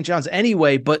about St. John's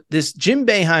anyway, but this Jim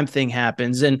Boeheim thing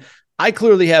happens, and I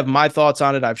clearly have my thoughts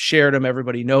on it. I've shared them.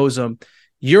 Everybody knows them.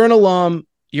 You're an alum.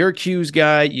 You're a 'Cuse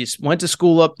guy. You went to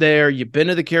school up there. You've been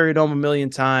to the Carrier Dome a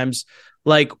million times.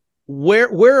 Like,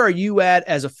 where are you at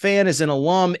as a fan, as an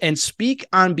alum, and speak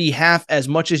on behalf as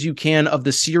much as you can of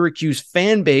the Syracuse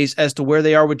fan base as to where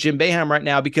they are with Jim Boeheim right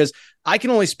now? Because I can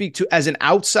only speak to as an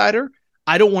outsider.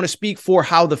 I don't want to speak for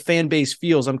how the fan base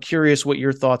feels. I'm curious what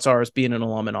your thoughts are as being an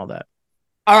alum and all that.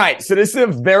 All right, so this is a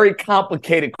very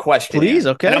complicated question. Please,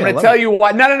 okay. And I'm going to tell you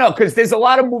why. No, because there's a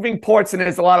lot of moving parts and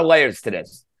there's a lot of layers to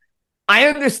this. I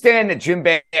understand that Jim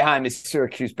Boeheim is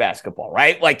Syracuse basketball,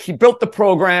 right? Like, he built the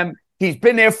program. He's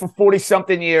been there for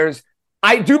 40-something years.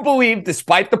 I do believe,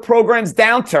 despite the program's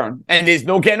downturn, and there's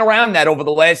no getting around that over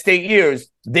the last 8 years,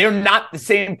 they're not the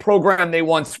same program they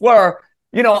once were.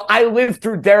 I lived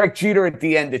through Derek Jeter at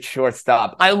the end at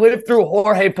shortstop. I lived through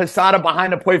Jorge Posada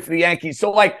behind the plate for the Yankees.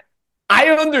 So, I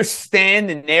understand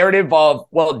the narrative of,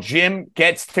 well, Jim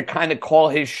gets to kind of call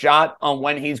his shot on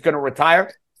when he's going to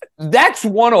retire. That's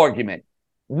one argument.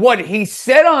 What he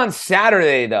said on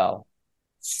Saturday, though,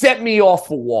 set me off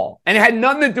the wall. And it had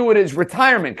nothing to do with his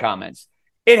retirement comments.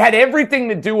 It had everything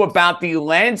to do about the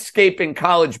landscape in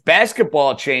college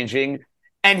basketball changing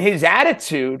and his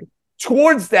attitude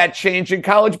towards that change in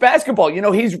college basketball.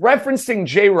 He's referencing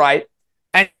Jay Wright,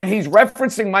 And he's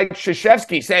referencing Mike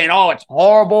Krzyzewski saying, oh, it's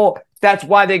horrible. That's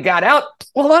why they got out.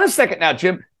 Well, hold on a second now,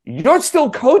 Jim. You're still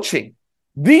coaching.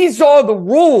 These are the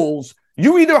rules.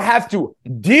 You either have to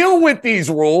deal with these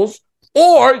rules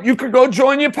or you could go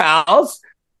join your pals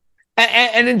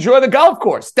and enjoy the golf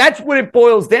course. That's what it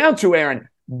boils down to, Aaron.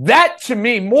 That, to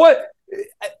me, more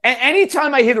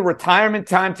anytime I hear the retirement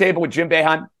timetable with Jim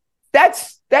Boeheim,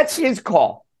 that's his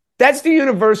call. That's the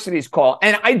university's call.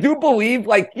 And I do believe,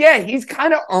 he's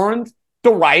kind of earned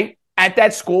the right at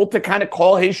that school to kind of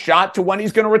call his shot to when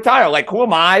he's going to retire. Like, who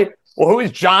am I or who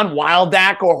is John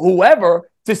Wildack or whoever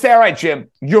to say, all right, Jim,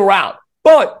 you're out.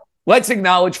 But let's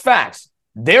acknowledge facts.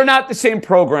 They're not the same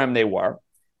program they were.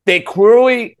 They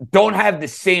clearly don't have the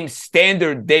same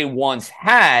standard they once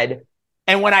had.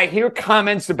 And when I hear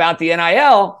comments about the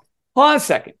NIL, hold on a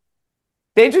second.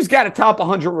 They just got a top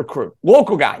 100 recruit,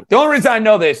 local guy. The only reason I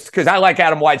know this is because I like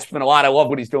Adam Weitzman a lot. I love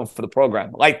what he's doing for the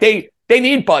program. They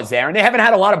need buzz there, and they haven't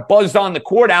had a lot of buzz on the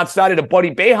court outside of the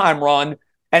Buddy Boeheim run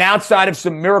and outside of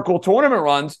some miracle tournament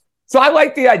runs. So I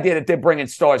like the idea that they're bringing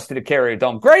stars to the Carrier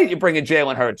Dome. Great, you're bringing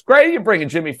Jalen Hurts. Great, you're bringing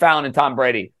Jimmy Fallon and Tom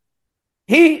Brady.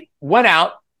 He went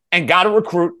out and got a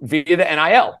recruit via the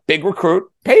NIL. Big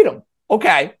recruit, paid him.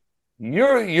 Okay,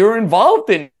 you're involved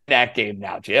in that game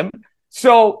now, Jim.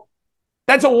 So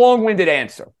that's a long-winded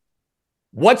answer.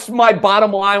 What's my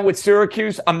bottom line with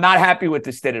Syracuse? I'm not happy with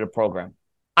the state of the program.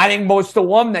 I think most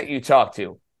alum that you talk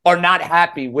to are not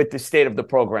happy with the state of the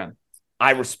program.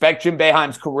 I respect Jim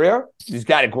Boeheim's career. He's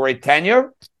got a great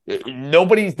tenure.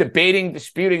 Nobody's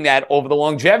disputing that over the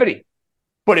longevity.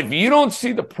 But if you don't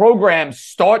see the program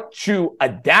start to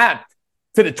adapt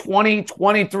to the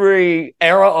 2023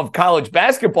 era of college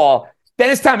basketball, then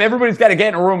it's time everybody's got to get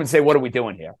in a room and say, what are we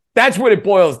doing here? That's what it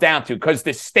boils down to, because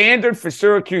the standard for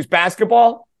Syracuse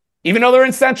basketball, even though they're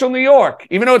in central New York,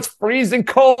 even though it's freezing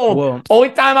cold,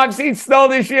 only time I've seen snow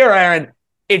this year, Aaron,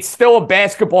 it's still a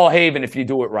basketball haven if you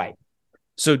do it right.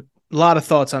 So a lot of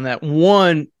thoughts on that.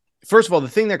 One, first of all, the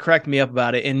thing that cracked me up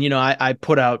about it, and, I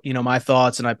put out, my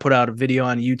thoughts, and I put out a video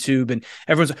on YouTube, and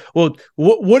everyone's like, well,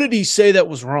 what did he say that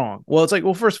was wrong? Well, it's like,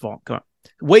 well, first of all, come on.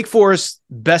 Wake Forest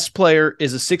best player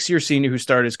is a 6-year senior who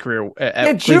started his career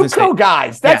at Cleveland JUCO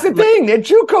guys. That's the thing. They're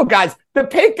JUCO guys. The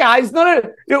pick guys.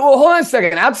 Well, hold on a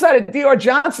second. Outside of D.R.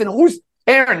 Johnson, who's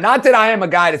Aaron? Not that I am a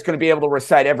guy that's going to be able to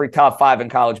recite every top 5 in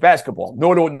college basketball.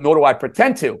 Nor do I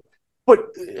pretend to.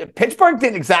 But Pittsburgh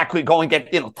didn't exactly go and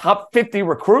get top 50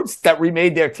 recruits that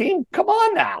remade their team. Come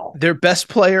on now. Their best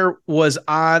player was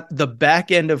on the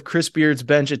back end of Chris Beard's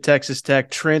bench at Texas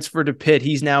Tech, transferred to Pitt.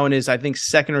 He's now in his, I think,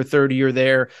 2nd or 3rd year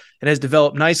there and has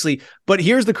developed nicely. But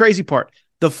here's the crazy part.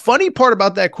 The funny part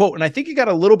about that quote, and I think it got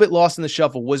a little bit lost in the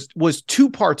shuffle, was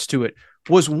 2 parts to it.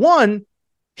 Was one,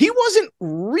 he wasn't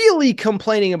really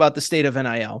complaining about the state of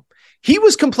NIL. He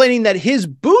was complaining that his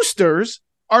boosters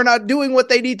are not doing what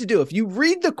they need to do. If you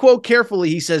read the quote carefully,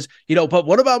 he says, but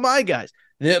what about my guys?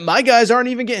 My guys aren't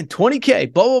even getting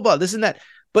 20K, blah, blah, blah, this and that.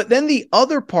 But then the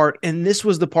other part, and this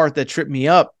was the part that tripped me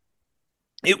up,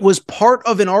 it was part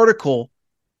of an article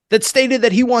that stated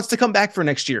that he wants to come back for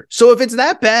next year. So if it's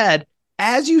that bad,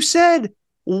 as you said,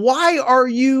 why are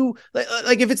you,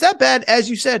 if it's that bad, as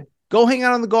you said, go hang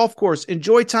out on the golf course,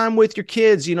 enjoy time with your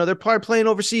kids. They're probably playing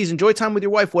overseas, enjoy time with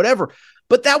your wife, whatever.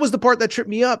 But that was the part that tripped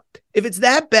me up. If it's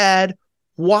that bad,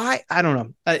 why? I don't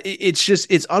know. It's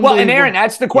unbelievable. Well, and Aaron,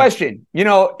 that's the question.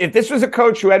 If this was a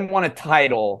coach who hadn't won a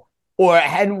title or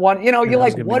hadn't won, you're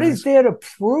like, what is there to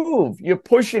prove? You're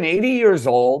pushing 80 years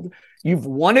old. You've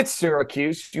won at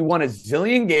Syracuse. You won a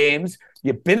zillion games.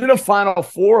 You've been to the Final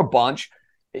Four a bunch.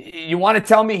 You want to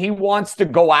tell me he wants to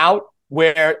go out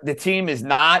where the team is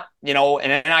not,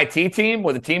 an NIT team,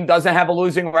 where the team doesn't have a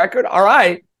losing record? All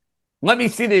right. Let me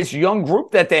see this young group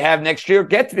that they have next year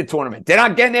get to the tournament. They're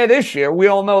not getting there this year. We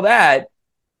all know that.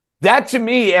 That, to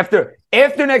me, after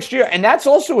next year, and that's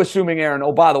also assuming, Aaron,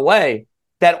 oh, by the way,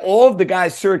 that all of the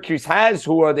guys Syracuse has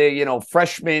who are the,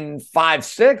 freshmen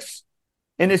 5-6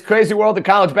 in this crazy world of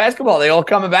college basketball, they all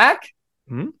coming back?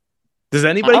 Does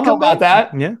anybody come back?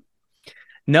 That? Yeah.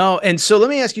 No, and so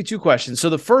let me ask you 2 questions. So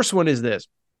the first one is this,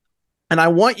 and I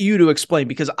want you to explain,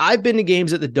 because I've been to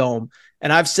games at the Dome,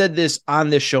 and I've said this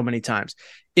on this show many times,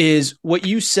 is what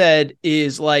you said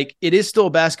is it is still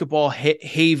a basketball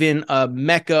haven, a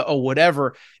mecca, or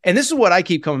whatever. And this is what I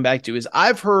keep coming back to, is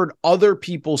I've heard other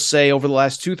people say over the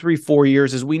last 2, 3, 4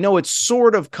 years, as we know it's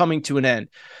sort of coming to an end.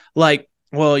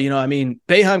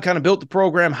 Boeheim kind of built the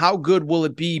program. How good will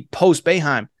it be post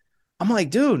Boeheim? I'm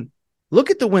like, dude, look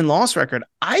at the win-loss record.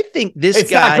 I think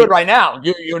it's not good right now.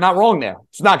 You're not wrong there.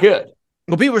 It's not good.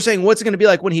 Well, people are saying, what's it going to be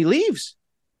like when he leaves?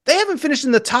 They haven't finished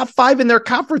in the top 5 in their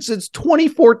conference since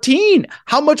 2014.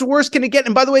 How much worse can it get?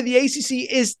 And by the way, the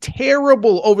ACC is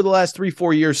terrible over the last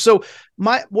 3-4 years. So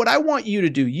what I want you to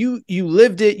do, you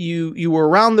lived it, you were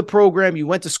around the program, you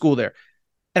went to school there.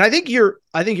 And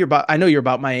I know you're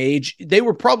about my age. They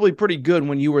were probably pretty good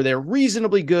when you were there,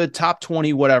 reasonably good, top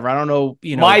 20, whatever. I don't know,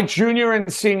 My junior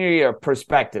and senior year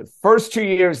perspective. First 2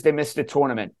 years, they missed the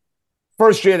tournament.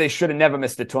 First year, they should have never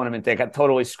missed the tournament. They got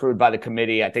totally screwed by the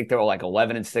committee. I think they were like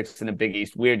 11-6 in the Big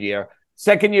East. Weird year.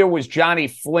 Second year was Johnny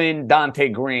Flynn, Dante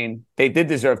Green. They did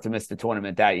deserve to miss the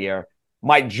tournament that year.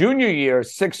 My junior year,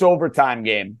 6 overtime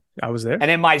game. I was there. And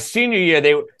in my senior year,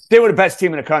 they were the best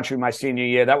team in the country my senior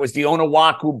year. That was the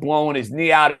Onuaku blowing his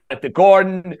knee out at the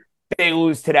Garden. They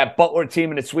lose to that Butler team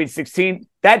in the Sweet 16.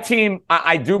 That team,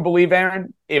 I do believe,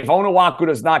 Aaron, if Onuaku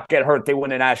does not get hurt, they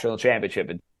win a national championship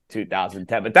in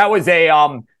 2010. But that was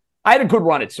I had a good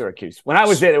run at Syracuse. When I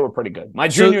was there, they were pretty good. My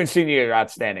junior and senior year are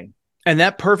outstanding. And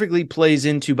that perfectly plays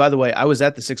into, by the way, I was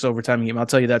at the 6 overtime game. I'll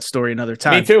tell you that story another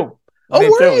time. Me too. Oh,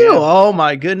 were you? Yeah. Oh,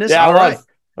 my goodness. Yeah, All right.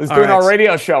 I was doing our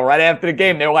radio show right after the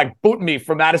game. They were like booting me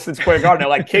from Madison Square Garden. They're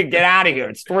like, kid, get out of here.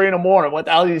 It's 3 a.m. What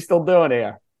the hell are you still doing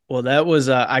here? Well, that was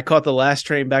I caught the last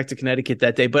train back to Connecticut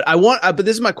that day. But but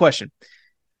this is my question.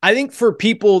 I think for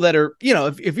people that are,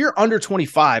 if you're under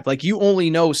 25, like you only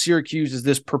know Syracuse is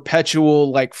this perpetual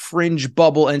like fringe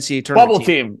bubble NCAA tournament bubble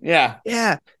team. Yeah.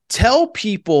 Yeah. Tell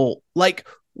people like,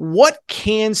 what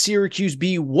can Syracuse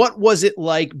be? What was it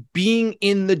like being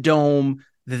in the Dome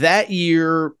that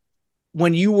year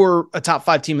when you were a top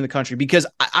 5 team in the country? Because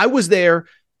I was there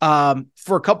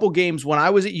for a couple games when I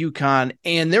was at UConn,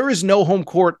 and there is no home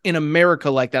court in America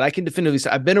like that. I can definitively say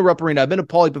I've been to Rupp Arena, I've been to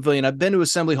Pauley Pavilion, I've been to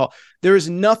Assembly Hall. There is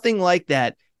nothing like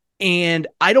that. And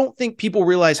I don't think people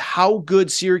realize how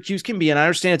good Syracuse can be. And I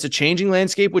understand it's a changing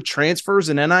landscape with transfers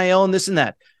and NIL and this and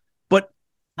that. But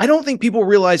I don't think people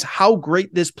realize how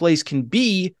great this place can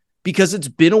be because it's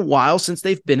been a while since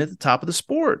they've been at the top of the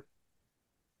sport.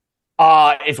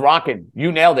 It's rocking.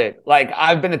 You nailed it. Like,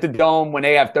 I've been at the Dome when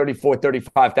they have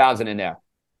 35,000 in there.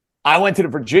 I went to the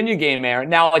Virginia game, Aaron.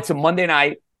 Now it's a Monday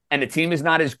night and the team is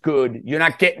not as good. You're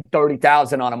not getting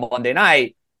 30,000 on a Monday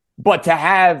night, but to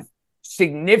have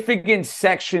significant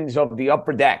sections of the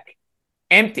upper deck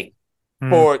empty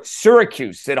for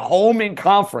Syracuse at home in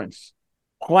conference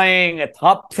playing a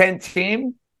top 10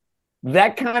 team,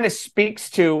 that kind of speaks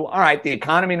to, all right, the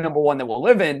economy, number one, that we'll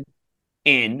live in,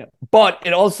 but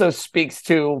it also speaks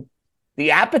to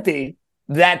the apathy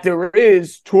that there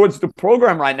is towards the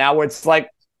program right now, where it's like,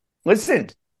 listen,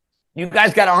 you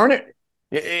guys got to earn it.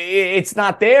 It's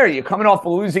not there. You're coming off a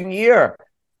losing year.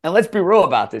 And let's be real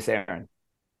about this, Aaron.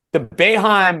 The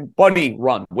Boeheim Buddy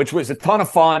run, which was a ton of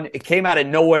fun. It came out of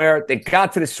nowhere. They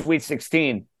got to the Sweet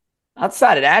 16.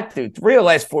 Outside of that, dude, 3 of the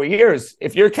last 4 years,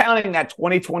 if you're counting that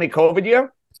 2020 COVID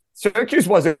year, Syracuse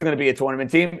wasn't going to be a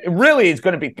tournament team. It really is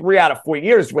going to be 3 out of 4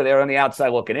 years where they're on the outside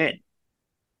looking in.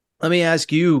 Let me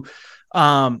ask you,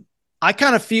 I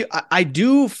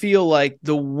do feel like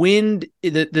the wind,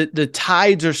 the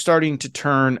tides are starting to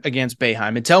turn against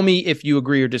Boeheim. And tell me if you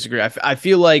agree or disagree. I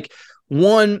feel like,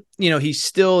 one,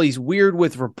 he's weird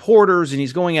with reporters and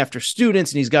he's going after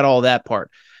students and he's got all that part.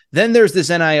 Then there's this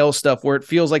NIL stuff where it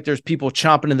feels like there's people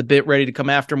chomping in the bit ready to come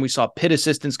after him. We saw pit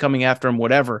assistants coming after him,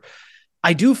 whatever.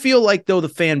 I do feel like, though, the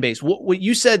fan base, what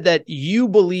you said, that you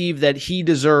believe that he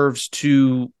deserves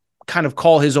to kind of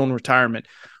call his own retirement.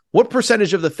 What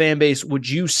percentage of the fan base would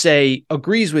you say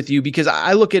agrees with you? Because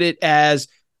I look at it as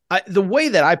the way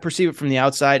that I perceive it from the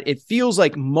outside, it feels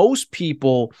like most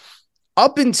people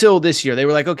up until this year, they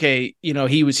were like, okay,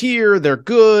 he was here, they're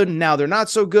good. Now they're not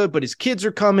so good, but his kids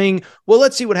are coming. Well,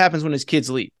 let's see what happens when his kids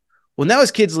leave. Well, now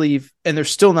his kids leave and they're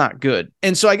still not good.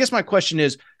 And so I guess my question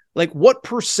is, like, what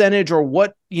percentage or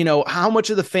what, how much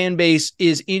of the fan base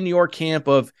is in your camp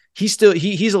of he's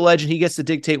a legend, he gets to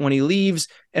dictate when he leaves,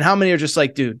 and how many are just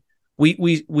like, dude,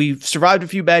 we've survived a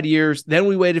few bad years, then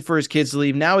we waited for his kids to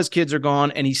leave, now his kids are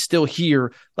gone and he's still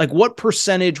here. Like, what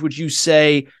percentage would you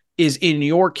say is in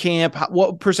your camp?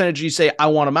 What percentage do you say, I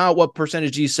want him out? What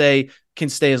percentage do you say can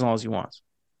stay as long as he wants?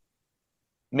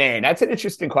 Man, that's an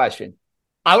interesting question.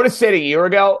 I would have said 2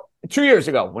 years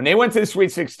ago, when they went to the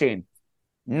Sweet 16,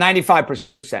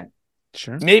 95%.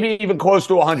 Sure. Maybe even close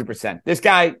to 100%. This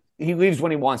guy, he leaves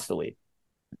when he wants to leave.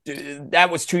 That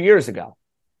was 2 years ago.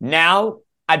 Now,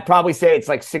 I'd probably say it's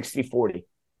like 60-40,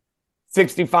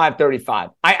 65-35.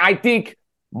 I think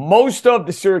most of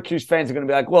the Syracuse fans are going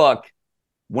to be like, look,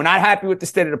 we're not happy with the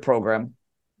state of the program.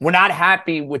 We're not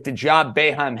happy with the job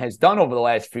Boeheim has done over the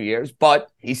last few years, but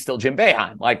he's still Jim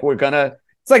Boeheim. Like,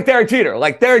 it's like Derek Jeter.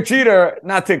 Like, Derek Jeter,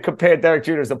 not to compare Derek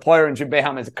Jeter as a player and Jim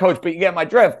Boeheim as a coach, but you get my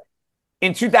drift.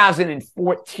 in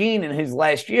 2014 in his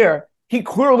last year, he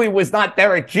clearly was not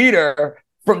Derek Jeter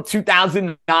from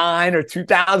 2009 or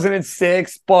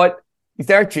 2006, but he's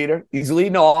Derek Jeter. He's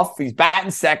leading off. He's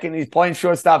batting second. He's playing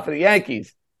shortstop for the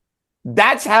Yankees.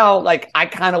 That's how, like, I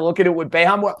kind of look at it with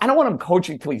Boeheim. I don't want him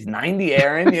coaching till he's 90,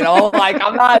 Aaron. You know, like,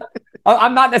 I'm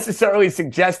not necessarily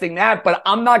suggesting that, but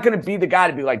I'm not going to be the guy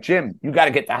to be like, Jim, you got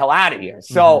to get the hell out of here.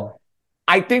 So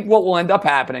I think what will end up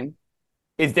happening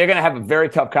is they're going to have a very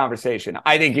tough conversation.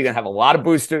 I think you're going to have a lot of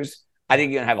boosters. I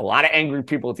think you're going to have a lot of angry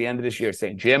people at the end of this year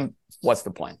saying, Jim, what's the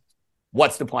plan?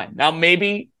 What's the plan? Now,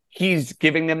 maybe he's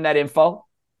giving them that info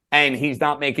and he's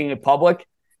not making it public.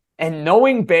 And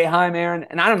knowing Boeheim, Aaron,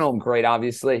 and I don't know him great,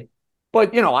 obviously,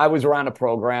 but, you know, I was around a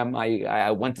program.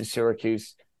 I went to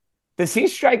Syracuse. Does he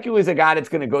strike you as a guy that's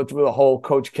going to go through the whole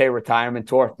Coach K retirement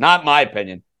tour? Not my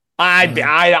opinion.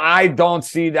 I don't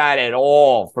see that at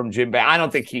all from Jim Boeheim. I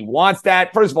don't think he wants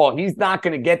that. First of all, he's not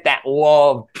going to get that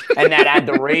love and that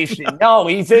adoration. No,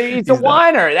 he's a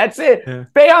whiner. That's it. Yeah.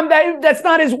 Boeheim, that's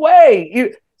not his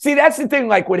way. See, that's the thing,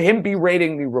 like with him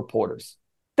berating the reporters.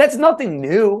 That's nothing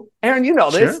new. Aaron, you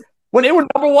know this. Sure. When they were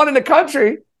number one in the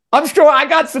country, I'm sure I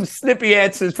got some snippy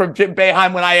answers from Jim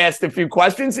Boeheim when I asked a few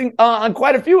questions on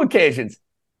quite a few occasions.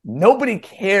 Nobody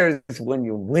cares when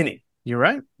you're winning. You're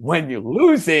right. When you're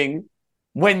losing,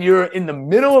 when you're in the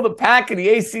middle of the pack of the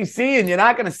ACC and you're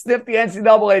not going to sniff the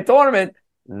NCAA tournament,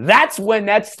 that's when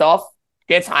that stuff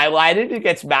gets highlighted, it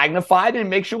gets magnified, and it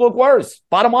makes you look worse.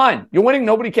 Bottom line, you're winning,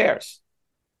 nobody cares.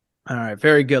 All right,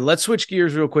 very good. Let's switch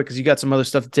gears real quick because you got some other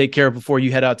stuff to take care of before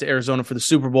you head out to Arizona for the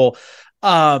Super Bowl.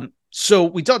 So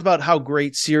we talked about how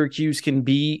great Syracuse can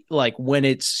be, like when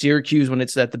it's Syracuse, when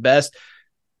it's at the best.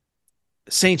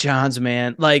 St. John's,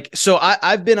 man. Like, so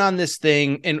I've been on this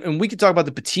thing, and we could talk about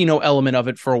the Pitino element of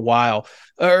it for a while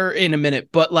or in a minute,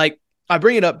 but like I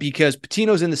bring it up because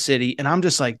Pitino's in the city, and I'm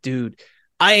just like, dude,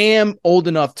 I am old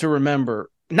enough to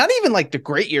remember not even like the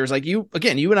great years. Like you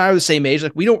and I are the same age.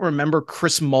 Like we don't remember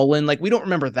Chris Mullen. Like we don't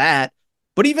remember that.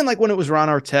 But even like when it was Ron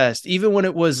Artest, even when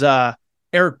it was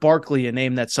Eric Barkley, a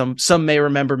name that some may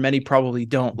remember, many probably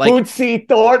don't. Like Bootsy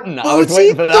Thornton. I was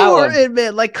waiting for that one.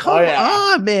 Man. Like, come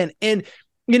on, man. And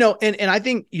you know, and I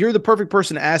think you're the perfect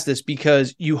person to ask this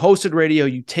because you hosted radio,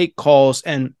 you take calls,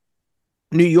 and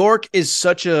New York is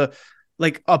such a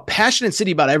passionate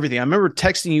city about everything. I remember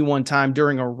texting you one time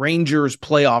during a Rangers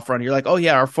playoff run. You're like, oh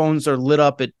yeah, our phones are lit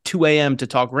up at 2 a.m. to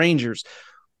talk Rangers.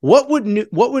 What would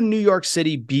New York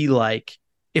City be like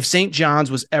if St.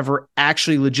 John's was ever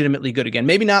actually legitimately good again?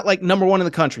 Maybe not like number one in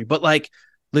the country, but like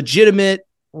legitimate,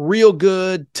 real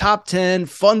good, top 10,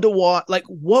 fun to watch. Like,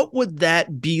 what would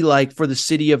that be like for the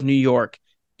city of New York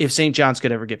if St. John's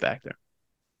could ever get back there?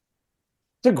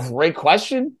 It's a great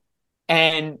question.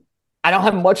 And I don't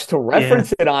have much to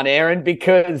reference it on, Aaron,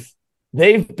 because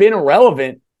they've been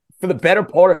irrelevant for the better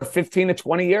part of 15 to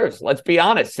 20 years. Let's be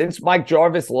honest. Since Mike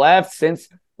Jarvis left, since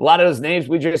a lot of those names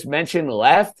we just mentioned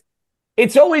left,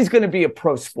 it's always going to be a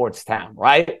pro sports town,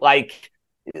 right? Like,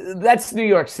 that's New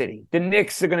York City. The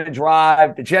Knicks are going to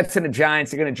drive. The Jets and the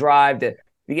Giants are going to drive. The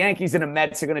Yankees and the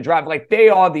Mets are going to drive. Like, they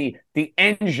are the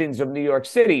engines of New York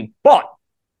City. But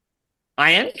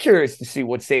I am curious to see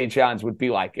what St. John's would be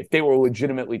like if they were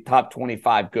legitimately top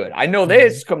 25 good. I know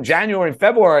this, come January and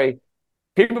February,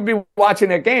 people be watching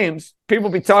their games.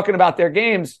 People be talking about their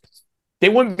games. They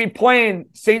wouldn't be playing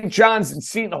St. John's and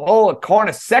Seton Hall at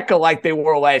Carnesecca like they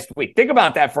were last week. Think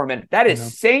about that for a minute. That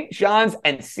is St. John's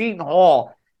and Seton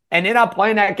Hall, and they're not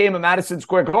playing that game at Madison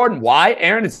Square Garden. Why?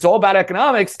 Aaron, it's all about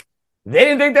economics. They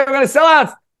didn't think they were going to sell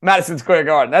out Madison Square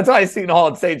Garden. That's why Seton Hall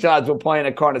and St. John's were playing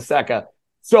at Carnesecca.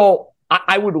 So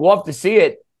I would love to see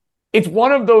it. It's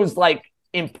one of those, like,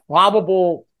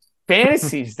 improbable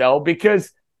fantasies, though,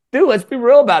 because, dude, let's be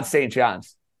real about St.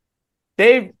 John's.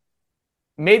 They've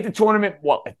made the tournament,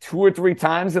 2 or 3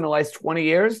 times in the last 20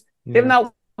 years? Yeah. They've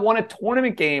not won a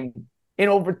tournament game in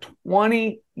over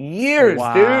 20 years,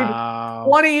 dude.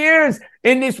 20 years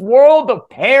in this world of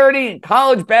parity in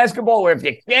college basketball where if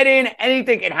you get in,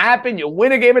 anything can happen. You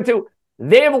win a game or two.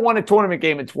 They haven't won a tournament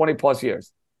game in 20-plus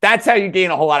years. That's how you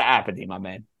gain a whole lot of apathy, my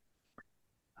man.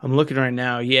 I'm looking right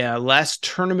now. Yeah, last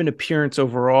tournament appearance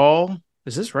overall.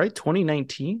 Is this right?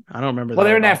 2019? I don't remember. Well,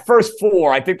 they're in that first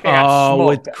 4. I think they got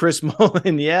smoked. With Chris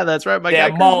Mullen. Yeah, that's right. My guy,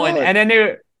 Mullen.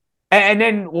 And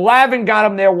then Lavin got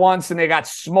them there once, and they got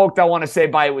smoked, I want to say,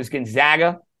 by it was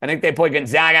Gonzaga. I think they played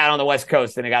Gonzaga out on the West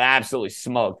Coast, and they got absolutely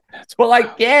smoked.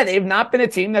 But, they've not been a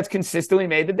team that's consistently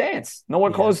made the dance. No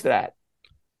one close to that.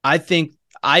 I think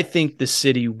the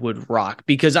city would rock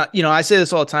because, I say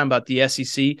this all the time about the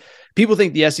SEC. People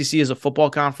think the SEC is a football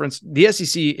conference. The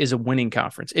SEC is a winning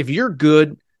conference. If you're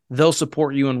good, they'll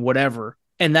support you in whatever.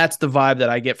 And that's the vibe that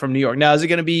I get from New York. Now, is it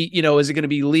going to be, is it going to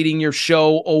be leading your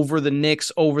show over the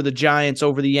Knicks, over the Giants,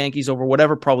 over the Yankees, over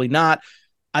whatever? Probably not.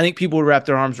 I think people would wrap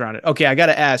their arms around it. Okay, I got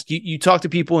to ask, you talk to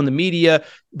people in the media.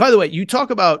 By the way, you talk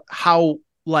about how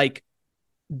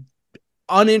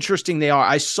uninteresting they are.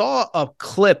 I saw a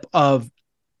clip of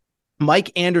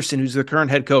Mike Anderson, who's the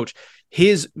current head coach,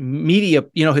 his media,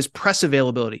 his press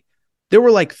availability. There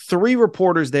were 3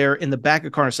 reporters there in the back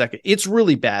of Carter Second. It's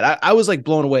really bad. I was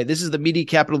blown away. This is the media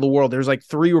capital of the world. There's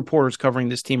 3 reporters covering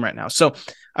this team right now. So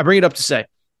I bring it up to say,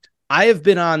 I have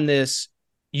been on this.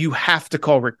 You have to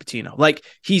call Rick Pitino.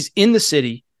 He's in the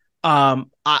city. I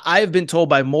have been told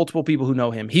by multiple people who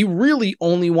know him, he really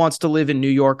only wants to live in New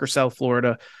York or South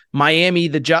Florida. Miami,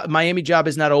 Miami job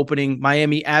is not opening.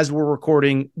 Miami, as we're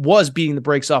recording, was beating the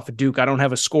brakes off of Duke. I don't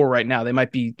have a score right now. They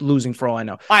might be losing for all I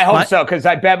know. I hope so, because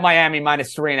I bet Miami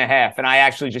 -3.5, and I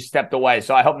actually just stepped away.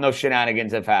 So I hope no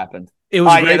shenanigans have happened. It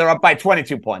was they're up by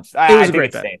 22 points. It was a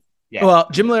great bet. Yeah. Well,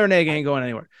 Jim Larrañaga ain't going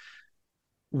anywhere.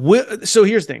 So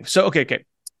here's the thing. So okay.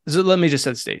 So let me just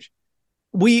set the stage.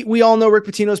 We all know Rick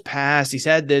Pitino's past. He's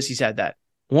had this, he's had that.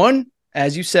 1,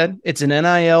 as you said, it's an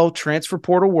NIL transfer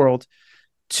portal world.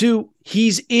 2,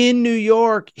 he's in New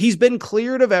York. He's been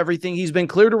cleared of everything. He's been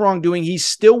cleared of wrongdoing. He's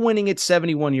still winning at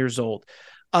 71 years old.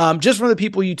 Just from the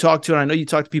people you talk to, and I know you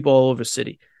talk to people all over the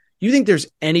city, you think there's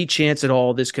any chance at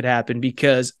all this could happen?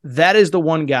 Because that is the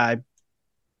one guy,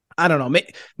 I don't know,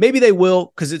 maybe they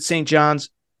will because it's St. John's.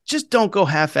 Just don't go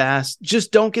half-assed.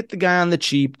 Just don't get the guy on the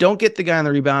cheap. Don't get the guy on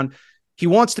the rebound. He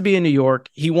wants to be in New York.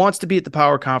 He wants to be at the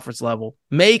power conference level.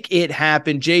 Make it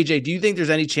happen. JJ, do you think there's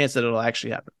any chance that it'll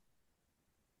actually happen?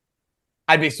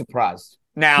 I'd be surprised.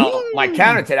 Now, my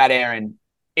counter to that, Aaron,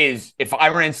 is if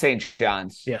I were in St.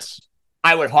 John's, yes,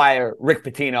 I would hire Rick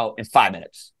Pitino in 5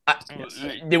 minutes.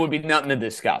 There would be nothing to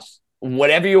discuss.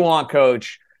 Whatever you want,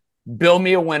 coach. Build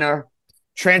me a winner.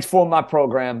 Transform my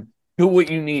program. Do what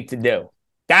you need to do.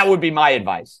 That would be my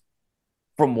advice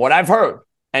from what I've heard.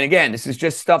 And again, this is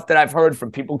just stuff that I've heard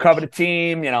from people who cover the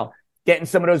team, getting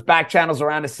some of those back channels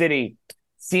around the city.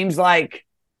 Seems like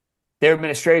their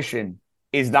administration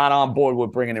is not on board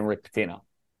with bringing in Rick Pitino.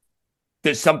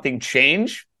 Does something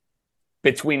change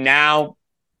between now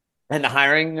and the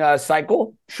hiring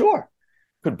cycle? Sure.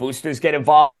 Could boosters get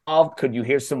involved? Could you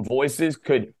hear some voices?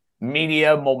 Could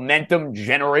media momentum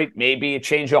generate maybe a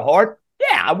change of heart?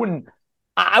 Yeah,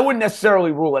 I wouldn't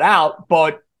necessarily rule it out,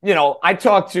 but I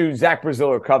talked to Zach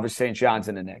Braziller, who covers St. John's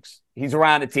and the Knicks. He's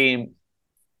around the team.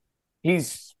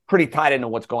 He's pretty tied into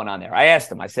what's going on there. I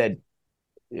asked him, I said,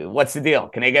 what's the deal?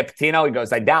 Can they get Pitino? He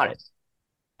goes, I doubt it.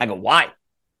 I go, why?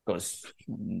 He goes,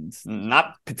 it's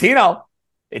not Pitino.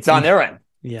 It's on their end.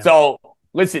 Yeah. So,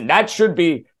 listen, that should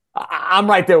be – I'm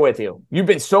right there with you. You've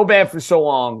been so bad for so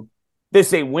long. This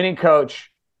is a winning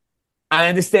coach. I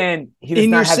understand he does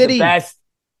not have the best –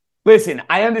 listen,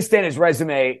 I understand his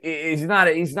resume. He's not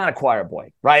a choir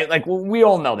boy, right? We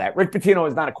all know that. Rick Pitino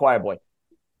is not a choir boy.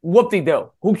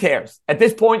 Whoop-de-do. Who cares? At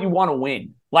this point, you want to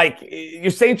win. You're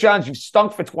St. John's, you've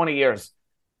stunk for 20 years.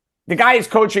 The guy is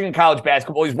coaching in college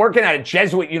basketball. He's working at a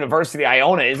Jesuit university,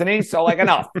 Iona, isn't he? So,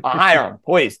 enough. I'll hire him,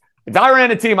 please. If I ran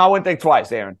the team, I wouldn't think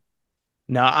twice, Aaron.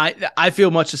 No, I feel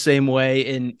much the same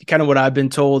way. And kind of what I've been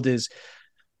told is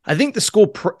I think the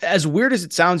school, as weird as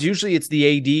it sounds, usually it's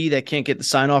the AD that can't get the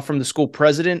sign off from the school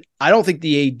president. I don't think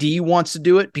the AD wants to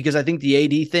do it because I think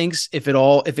the AD thinks if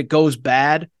it goes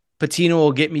bad, Pitino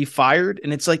will get me fired.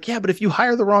 And it's yeah, but if you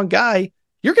hire the wrong guy,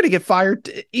 you're going to get fired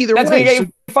either way. That's going to get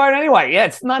you fired anyway. Yeah,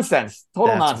 it's nonsense.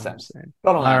 Total nonsense.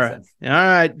 Total nonsense. All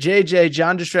right. JJ,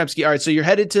 John Jastrzemski. All right, so you're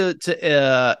headed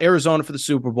to Arizona for the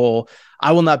Super Bowl.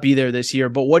 I will not be there this year,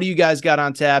 but what do you guys got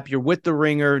on tap? You're with The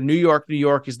Ringer. New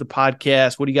York is the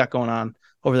podcast. What do you got going on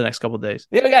over the next couple of days?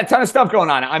 Yeah, we got a ton of stuff going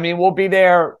on. I mean, we'll be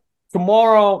there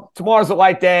tomorrow. Tomorrow's a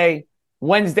light day.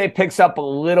 Wednesday picks up a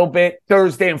little bit.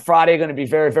 Thursday and Friday are going to be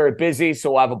very, very busy,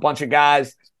 so we'll have a bunch of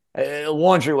guys.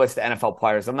 Laundry list of NFL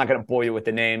players. I'm not going to bore you with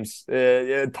the names.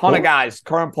 A ton of guys,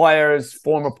 current players,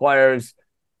 former players,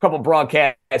 a couple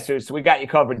broadcasters. So we got you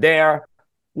covered there.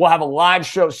 We'll have a live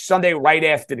show Sunday right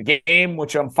after the game,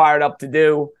 which I'm fired up to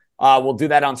do. We'll do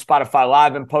that on Spotify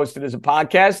Live and post it as a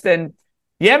podcast. And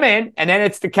yeah, man. And then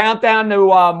it's the countdown to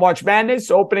March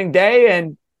Madness, opening day,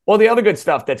 and all the other good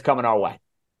stuff that's coming our way.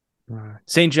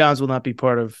 St. John's will not be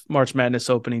part of March Madness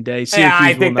opening day. Syracuse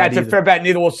I think that's a fair bet.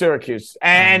 Neither will Syracuse.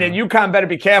 And UConn better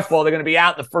be careful. They're going to be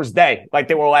out the first day like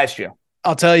they were last year.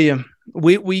 I'll tell you,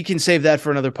 we can save that for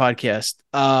another podcast.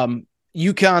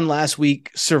 UConn last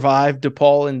week survived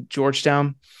DePaul and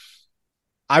Georgetown.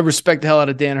 I respect the hell out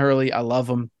of Dan Hurley. I love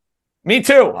him. Me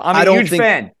too. I'm a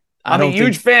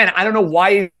huge fan. I don't know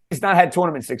why he's not had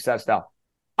tournament success, though.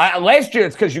 Last year,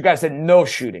 it's because you guys had no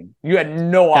shooting. You had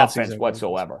no offense exactly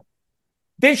whatsoever.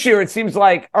 This year, it seems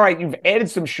like, all right, you've added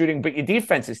some shooting, but your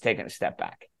defense is taking a step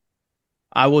back.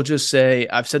 I will just say,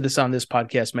 I've said this on this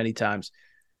podcast many times.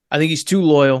 I think he's too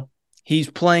loyal. He's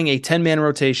playing a 10-man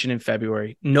rotation in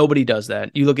February. Nobody does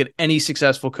that. You look at any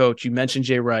successful coach. You mentioned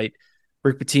Jay Wright,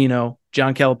 Rick Pitino,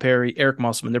 John Calipari, Eric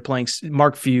Musselman. They're playing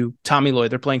Mark Few, Tommy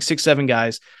Lloyd. They're playing 6-7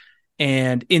 guys.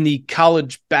 And in the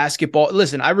college basketball,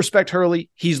 listen, I respect Hurley.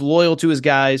 He's loyal to his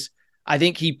guys. I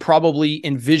think he probably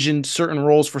envisioned certain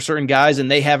roles for certain guys, and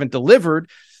they haven't delivered.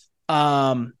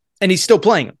 And he's still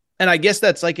playing them. And I guess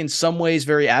that's like in some ways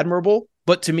very admirable.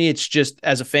 But to me, it's just,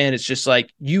 as a fan, it's just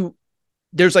like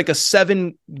there's like a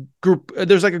group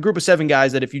of 7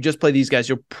 guys that if you just play these guys,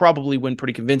 you'll probably win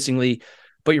pretty convincingly,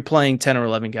 but you're playing 10 or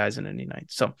 11 guys in any night.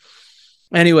 So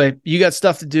anyway, you got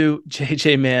stuff to do,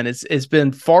 JJ, man. It's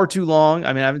been far too long.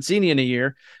 I mean, I haven't seen you in a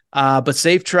year, but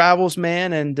safe travels,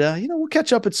 man. And, we'll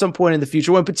catch up at some point in the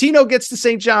future. When Pitino gets to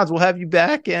St. John's, we'll have you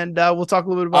back and we'll talk a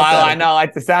little bit about that. I know. I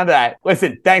like the sound of that.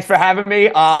 Listen, thanks for having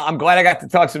me. I'm glad I got to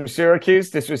talk some Syracuse.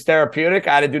 This was therapeutic.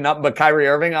 I had to do nothing but Kyrie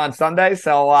Irving on Sunday.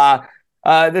 So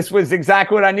this was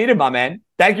exactly what I needed, my man.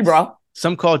 Thank you, bro.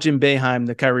 Some call Jim Boeheim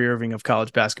the Kyrie Irving of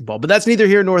college basketball, but that's neither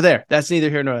here nor there. All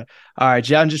right,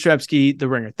 John Jastrzemski, The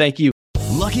Ringer. Thank you.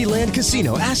 Lucky Land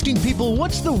Casino, asking people,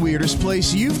 what's the weirdest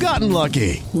place you've gotten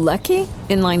lucky? Lucky?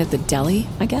 In line at the deli,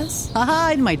 I guess?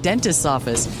 Aha, in my dentist's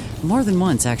office. More than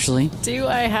once, actually. Do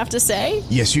I have to say?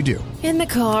 Yes, you do. In the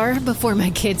car before my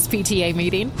kids' PTA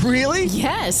meeting. Really?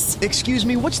 Yes. Excuse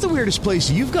me, what's the weirdest place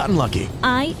you've gotten lucky?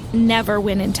 I never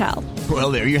win and tell.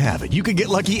 Well, there you have it. You can get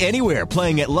lucky anywhere,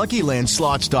 playing at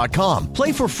LuckyLandSlots.com.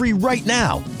 Play for free right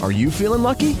now. Are you feeling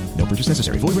lucky? No purchase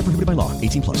necessary. Void where prohibited by law.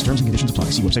 18+. Terms and conditions apply.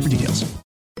 See website for details.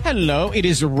 Hello, it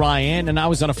is Ryan, and I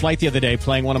was on a flight the other day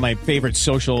playing one of my favorite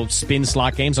social spin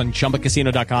slot games on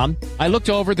ChumbaCasino.com. I looked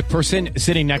over at the person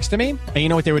sitting next to me, and you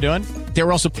know what they were doing? They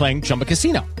were also playing Chumba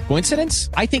Casino. Coincidence?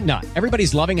 I think not.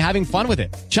 Everybody's loving having fun with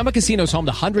it. Chumba Casino is home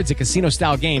to hundreds of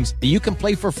casino-style games that you can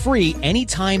play for free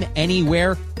anytime,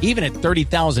 anywhere, even at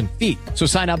 30,000 feet. So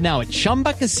sign up now at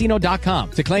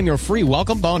ChumbaCasino.com to claim your free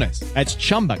welcome bonus. That's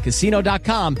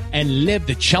ChumbaCasino.com and live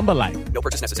the Chumba life. No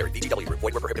purchase necessary. VGW. Void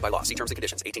where prohibited by law. See terms and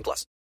conditions. 18+.